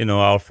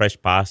 our fresh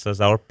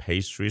pastas, our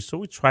pastries. So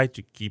we try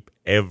to keep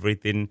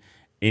everything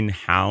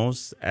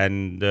in-house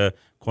and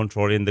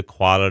controlling the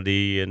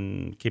quality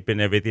and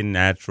keeping everything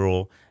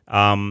natural.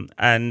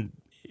 And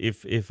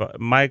if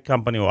my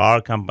company or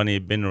our company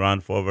has been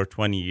around for over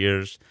 20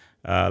 years,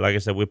 like I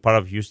said, we're part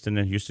of Houston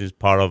and Houston is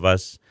part of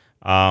us.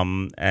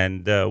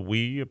 And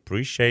we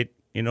appreciate,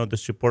 the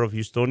support of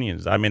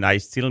Houstonians. I mean, I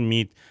still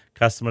meet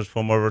customers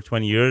from over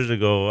 20 years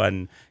ago,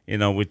 and,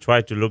 we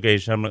try to look at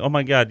each other. I'm like, oh,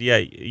 my God, yeah,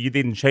 you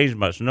didn't change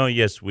much. No,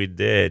 yes, we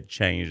did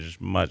change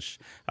much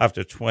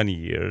after 20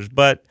 years.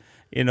 But,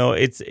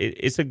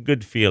 it's a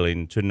good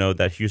feeling to know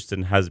that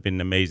Houston has been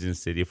an amazing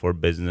city for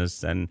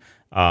business and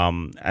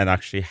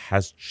actually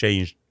has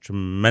changed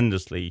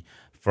tremendously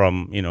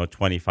from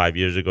 25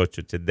 years ago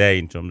to today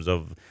in terms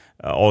of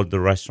all the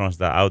restaurants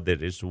that are out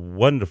there. It's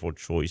wonderful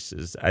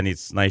choices, and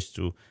it's nice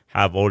to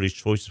have all these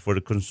choices for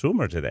the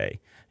consumer today.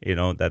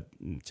 That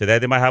today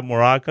they might have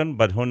Moroccan,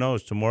 but who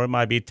knows? Tomorrow it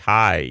might be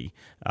Thai,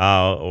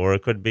 or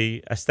it could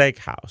be a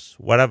steakhouse,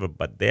 whatever.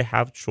 But they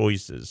have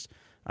choices,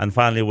 and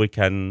finally we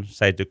can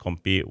say to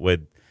compete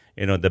with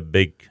the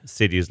big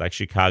cities like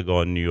Chicago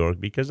and New York,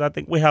 because I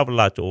think we have a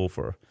lot to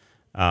offer.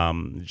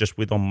 Just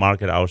we don't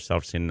market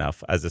ourselves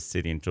enough as a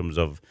city in terms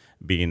of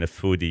being a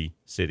foodie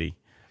city.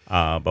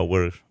 But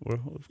we're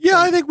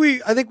I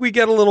think we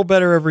get a little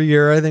better every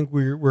year. I think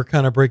we're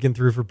kind of breaking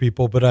through for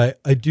people, but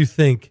I do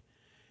think,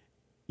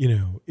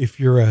 if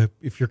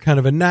you're kind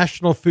of a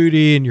national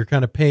foodie and you're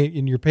kind of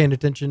paying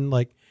attention,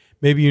 like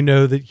maybe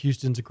that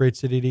Houston's a great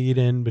city to eat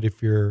in, but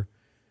if you're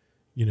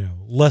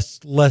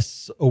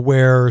less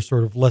aware,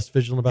 sort of less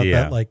vigilant about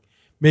that, like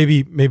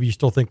maybe you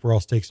still think we're all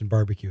steaks and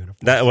barbecue. And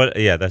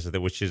that's the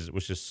thing, which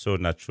is so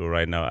not true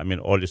right now. I mean,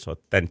 all these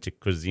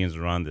authentic cuisines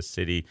around the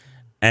city.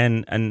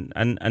 And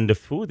the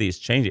food is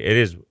changing. It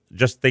is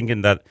just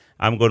thinking that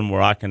I'm going to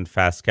Moroccan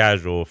fast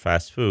casual,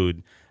 fast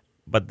food,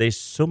 but there's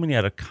so many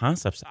other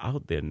concepts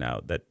out there now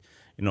that,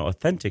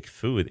 authentic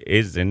food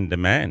is in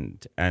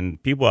demand,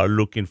 and people are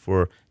looking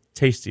for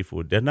tasty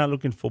food. They're not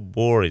looking for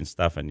boring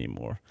stuff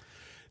anymore.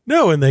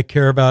 No, and they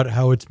care about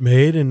how it's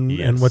made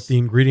and what the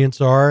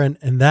ingredients are, and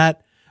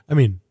that, I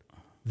mean,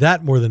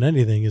 that more than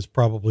anything is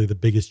probably the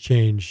biggest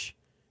change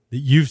that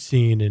you've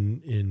seen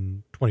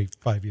in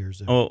 25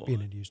 years of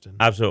being in Houston.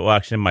 Absolutely. Well,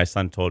 actually, my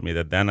son told me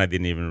that then I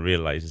didn't even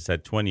realize. He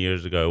said 20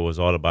 years ago, it was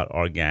all about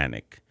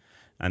organic.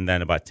 And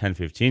then about 10,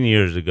 15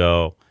 years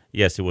ago,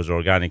 yes, it was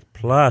organic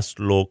plus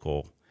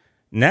local.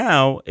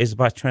 Now it's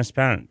about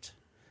transparent.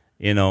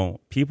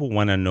 People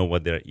want to know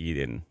what they're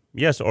eating.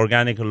 Yes,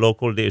 organic and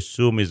local, they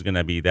assume is going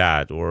to be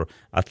that, or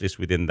at least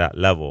within that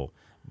level.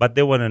 But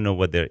they want to know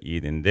what they're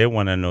eating. They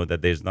want to know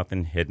that there's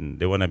nothing hidden.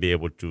 They want to be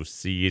able to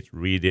see it,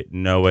 read it,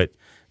 know it.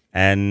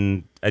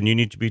 And you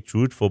need to be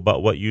truthful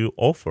about what you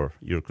offer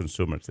your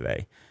consumer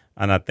today.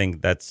 And I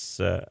think that's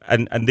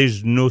and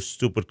there's no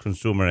stupid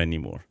consumer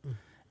anymore.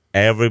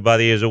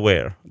 Everybody is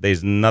aware.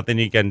 There's nothing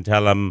you can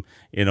tell them,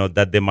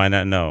 that they might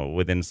not know.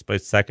 Within a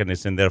split second,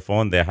 it's in their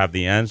phone. They have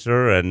the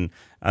answer, and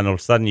all of a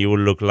sudden you will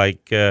look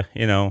like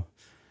somebody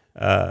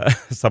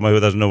who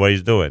doesn't know what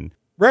he's doing.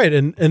 Right,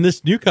 and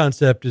this new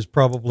concept is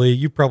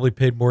you probably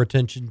paid more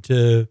attention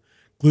to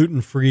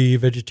gluten-free,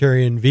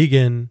 vegetarian,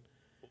 vegan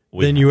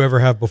than you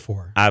ever have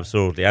before.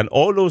 Absolutely. And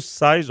all those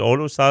sides,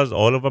 all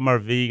of them are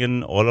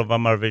vegan, all of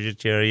them are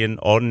vegetarian,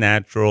 all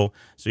natural.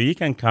 So you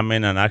can come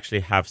in and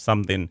actually have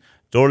something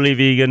totally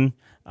vegan,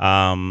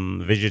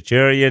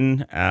 vegetarian.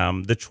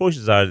 The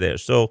choices are there.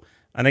 So,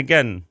 and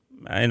again,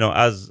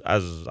 as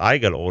I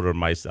get older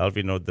myself,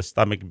 the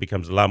stomach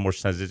becomes a lot more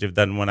sensitive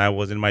than when I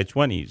was in my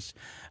 20s.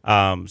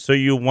 So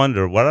you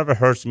wonder, whatever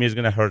hurts me is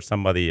going to hurt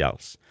somebody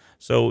else.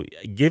 So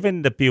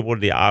giving the people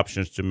the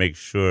options to make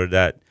sure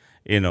that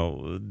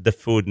the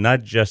food,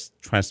 not just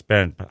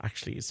transparent, but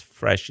actually it's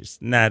fresh,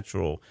 it's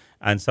natural,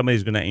 and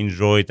somebody's going to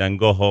enjoy it and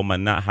go home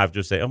and not have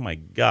to say, oh my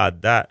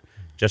God, that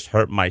just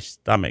hurt my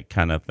stomach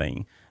kind of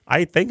thing.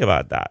 I think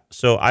about that.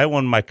 So I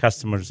want my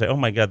customers to say, oh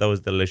my God, that was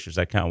delicious.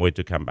 I can't wait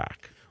to come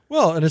back.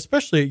 Well, and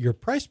especially at your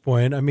price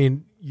point, I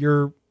mean,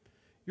 you're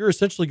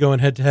essentially going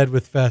head to head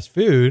with fast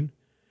food.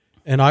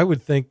 And I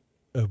would think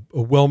a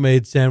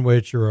well-made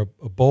sandwich or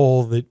a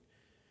bowl that,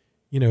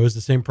 is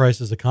the same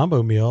price as a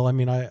combo meal. I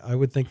mean, I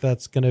would think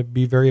that's going to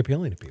be very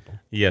appealing to people.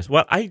 Yes.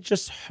 Well, I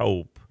just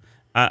hope,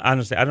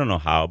 honestly, I don't know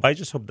how, but I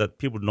just hope that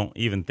people don't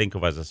even think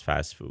of us as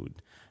fast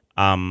food.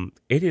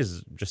 It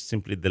is just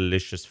simply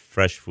delicious,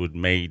 fresh food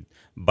made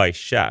by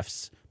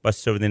chefs, but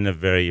served in a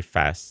very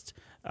fast,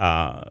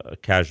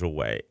 casual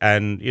way.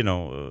 And,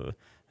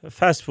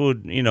 fast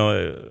food,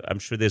 I'm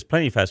sure there's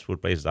plenty of fast food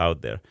places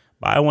out there,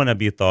 but I want to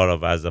be thought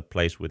of as a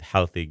place with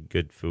healthy,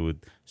 good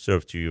food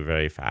served to you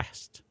very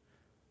fast.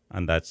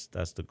 And that's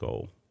the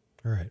goal.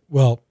 All right.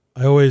 Well,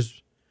 I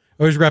always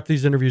wrap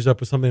these interviews up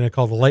with something I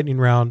call the lightning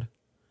round.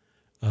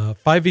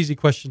 5 easy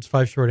questions,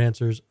 5 short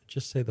answers.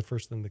 Just say the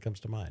first thing that comes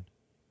to mind.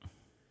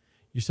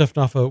 Youssef,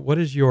 Nafaa, what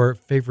is your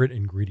favorite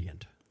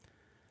ingredient?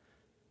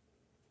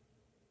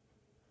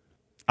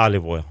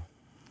 Olive oil.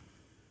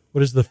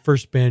 What is the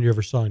first band you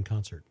ever saw in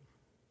concert?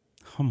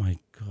 Oh my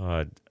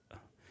God.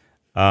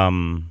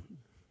 That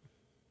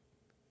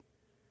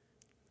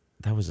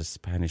was a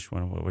Spanish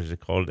one. What was it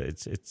called?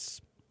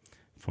 It's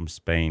from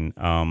Spain.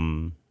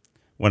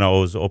 When I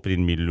was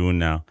opening Mi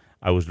Luna,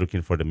 I was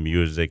looking for the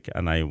music,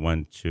 and I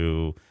went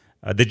to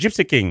the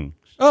Gypsy King.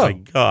 Oh, my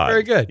God.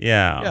 Very good.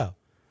 Yeah.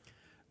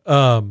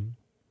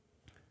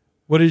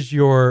 Who is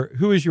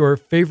your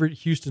favorite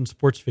Houston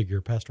sports figure,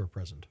 past or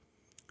present?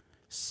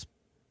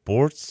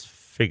 Sports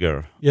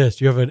figure. Yes.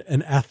 Do you have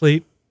an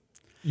athlete?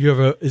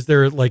 Is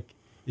there like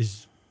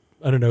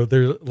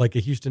a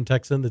Houston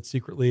Texan that's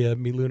secretly a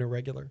Mi Luna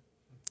regular?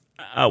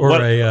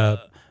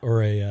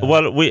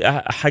 Well, we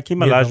Hakeem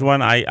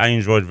Olajuwon, I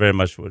enjoyed very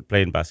much with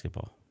playing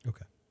basketball.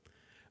 Okay.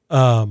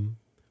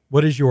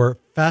 What is your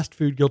fast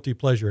food guilty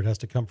pleasure? It has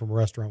to come from a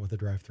restaurant with a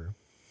drive-through.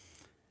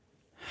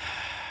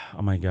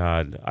 Oh my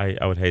God,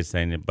 I would hate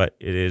saying it, but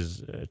it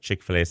is a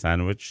Chick-fil-A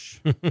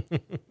sandwich.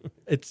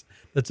 That's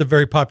a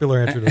very popular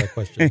answer to that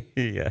question.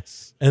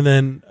 Yes. And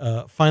then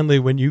finally,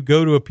 when you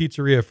go to a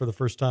pizzeria for the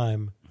first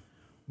time,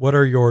 what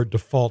are your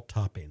default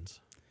toppings?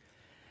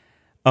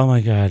 Oh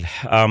my God,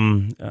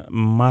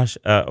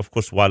 of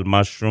course, wild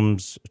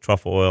mushrooms,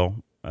 truffle oil,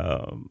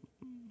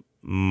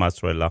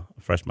 mozzarella,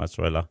 fresh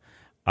mozzarella,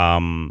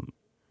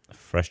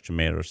 fresh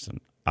tomatoes,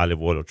 and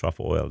olive oil or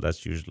truffle oil.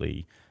 That's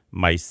usually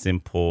my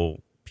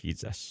simple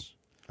pizzas.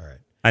 All right.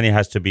 And it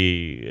has to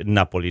be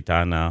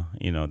Napolitana,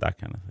 that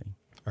kind of thing.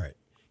 All right.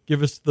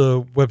 Give us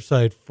the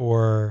website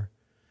for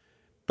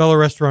Bella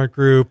Restaurant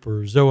Group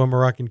or Zoa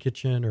Moroccan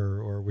Kitchen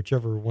or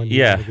whichever one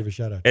you want to give a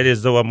shout out to. It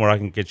is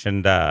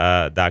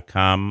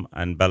zoamoroccankitchen.com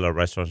and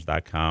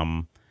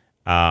bellarestaurants.com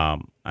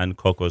and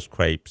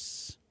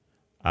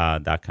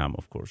cocoscrepes.com,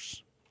 of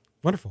course.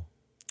 Wonderful.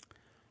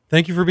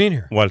 Thank you for being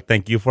here. Well,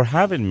 thank you for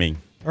having me.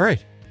 All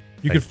right.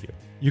 Thank you.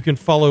 You can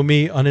follow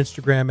me on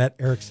Instagram at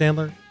Eric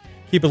Sandler.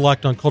 Keep it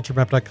locked on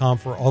culturemap.com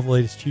for all the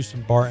latest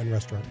Houston bar and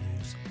restaurant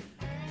news.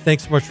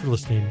 Thanks so much for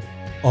listening.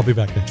 I'll be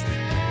back next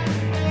week.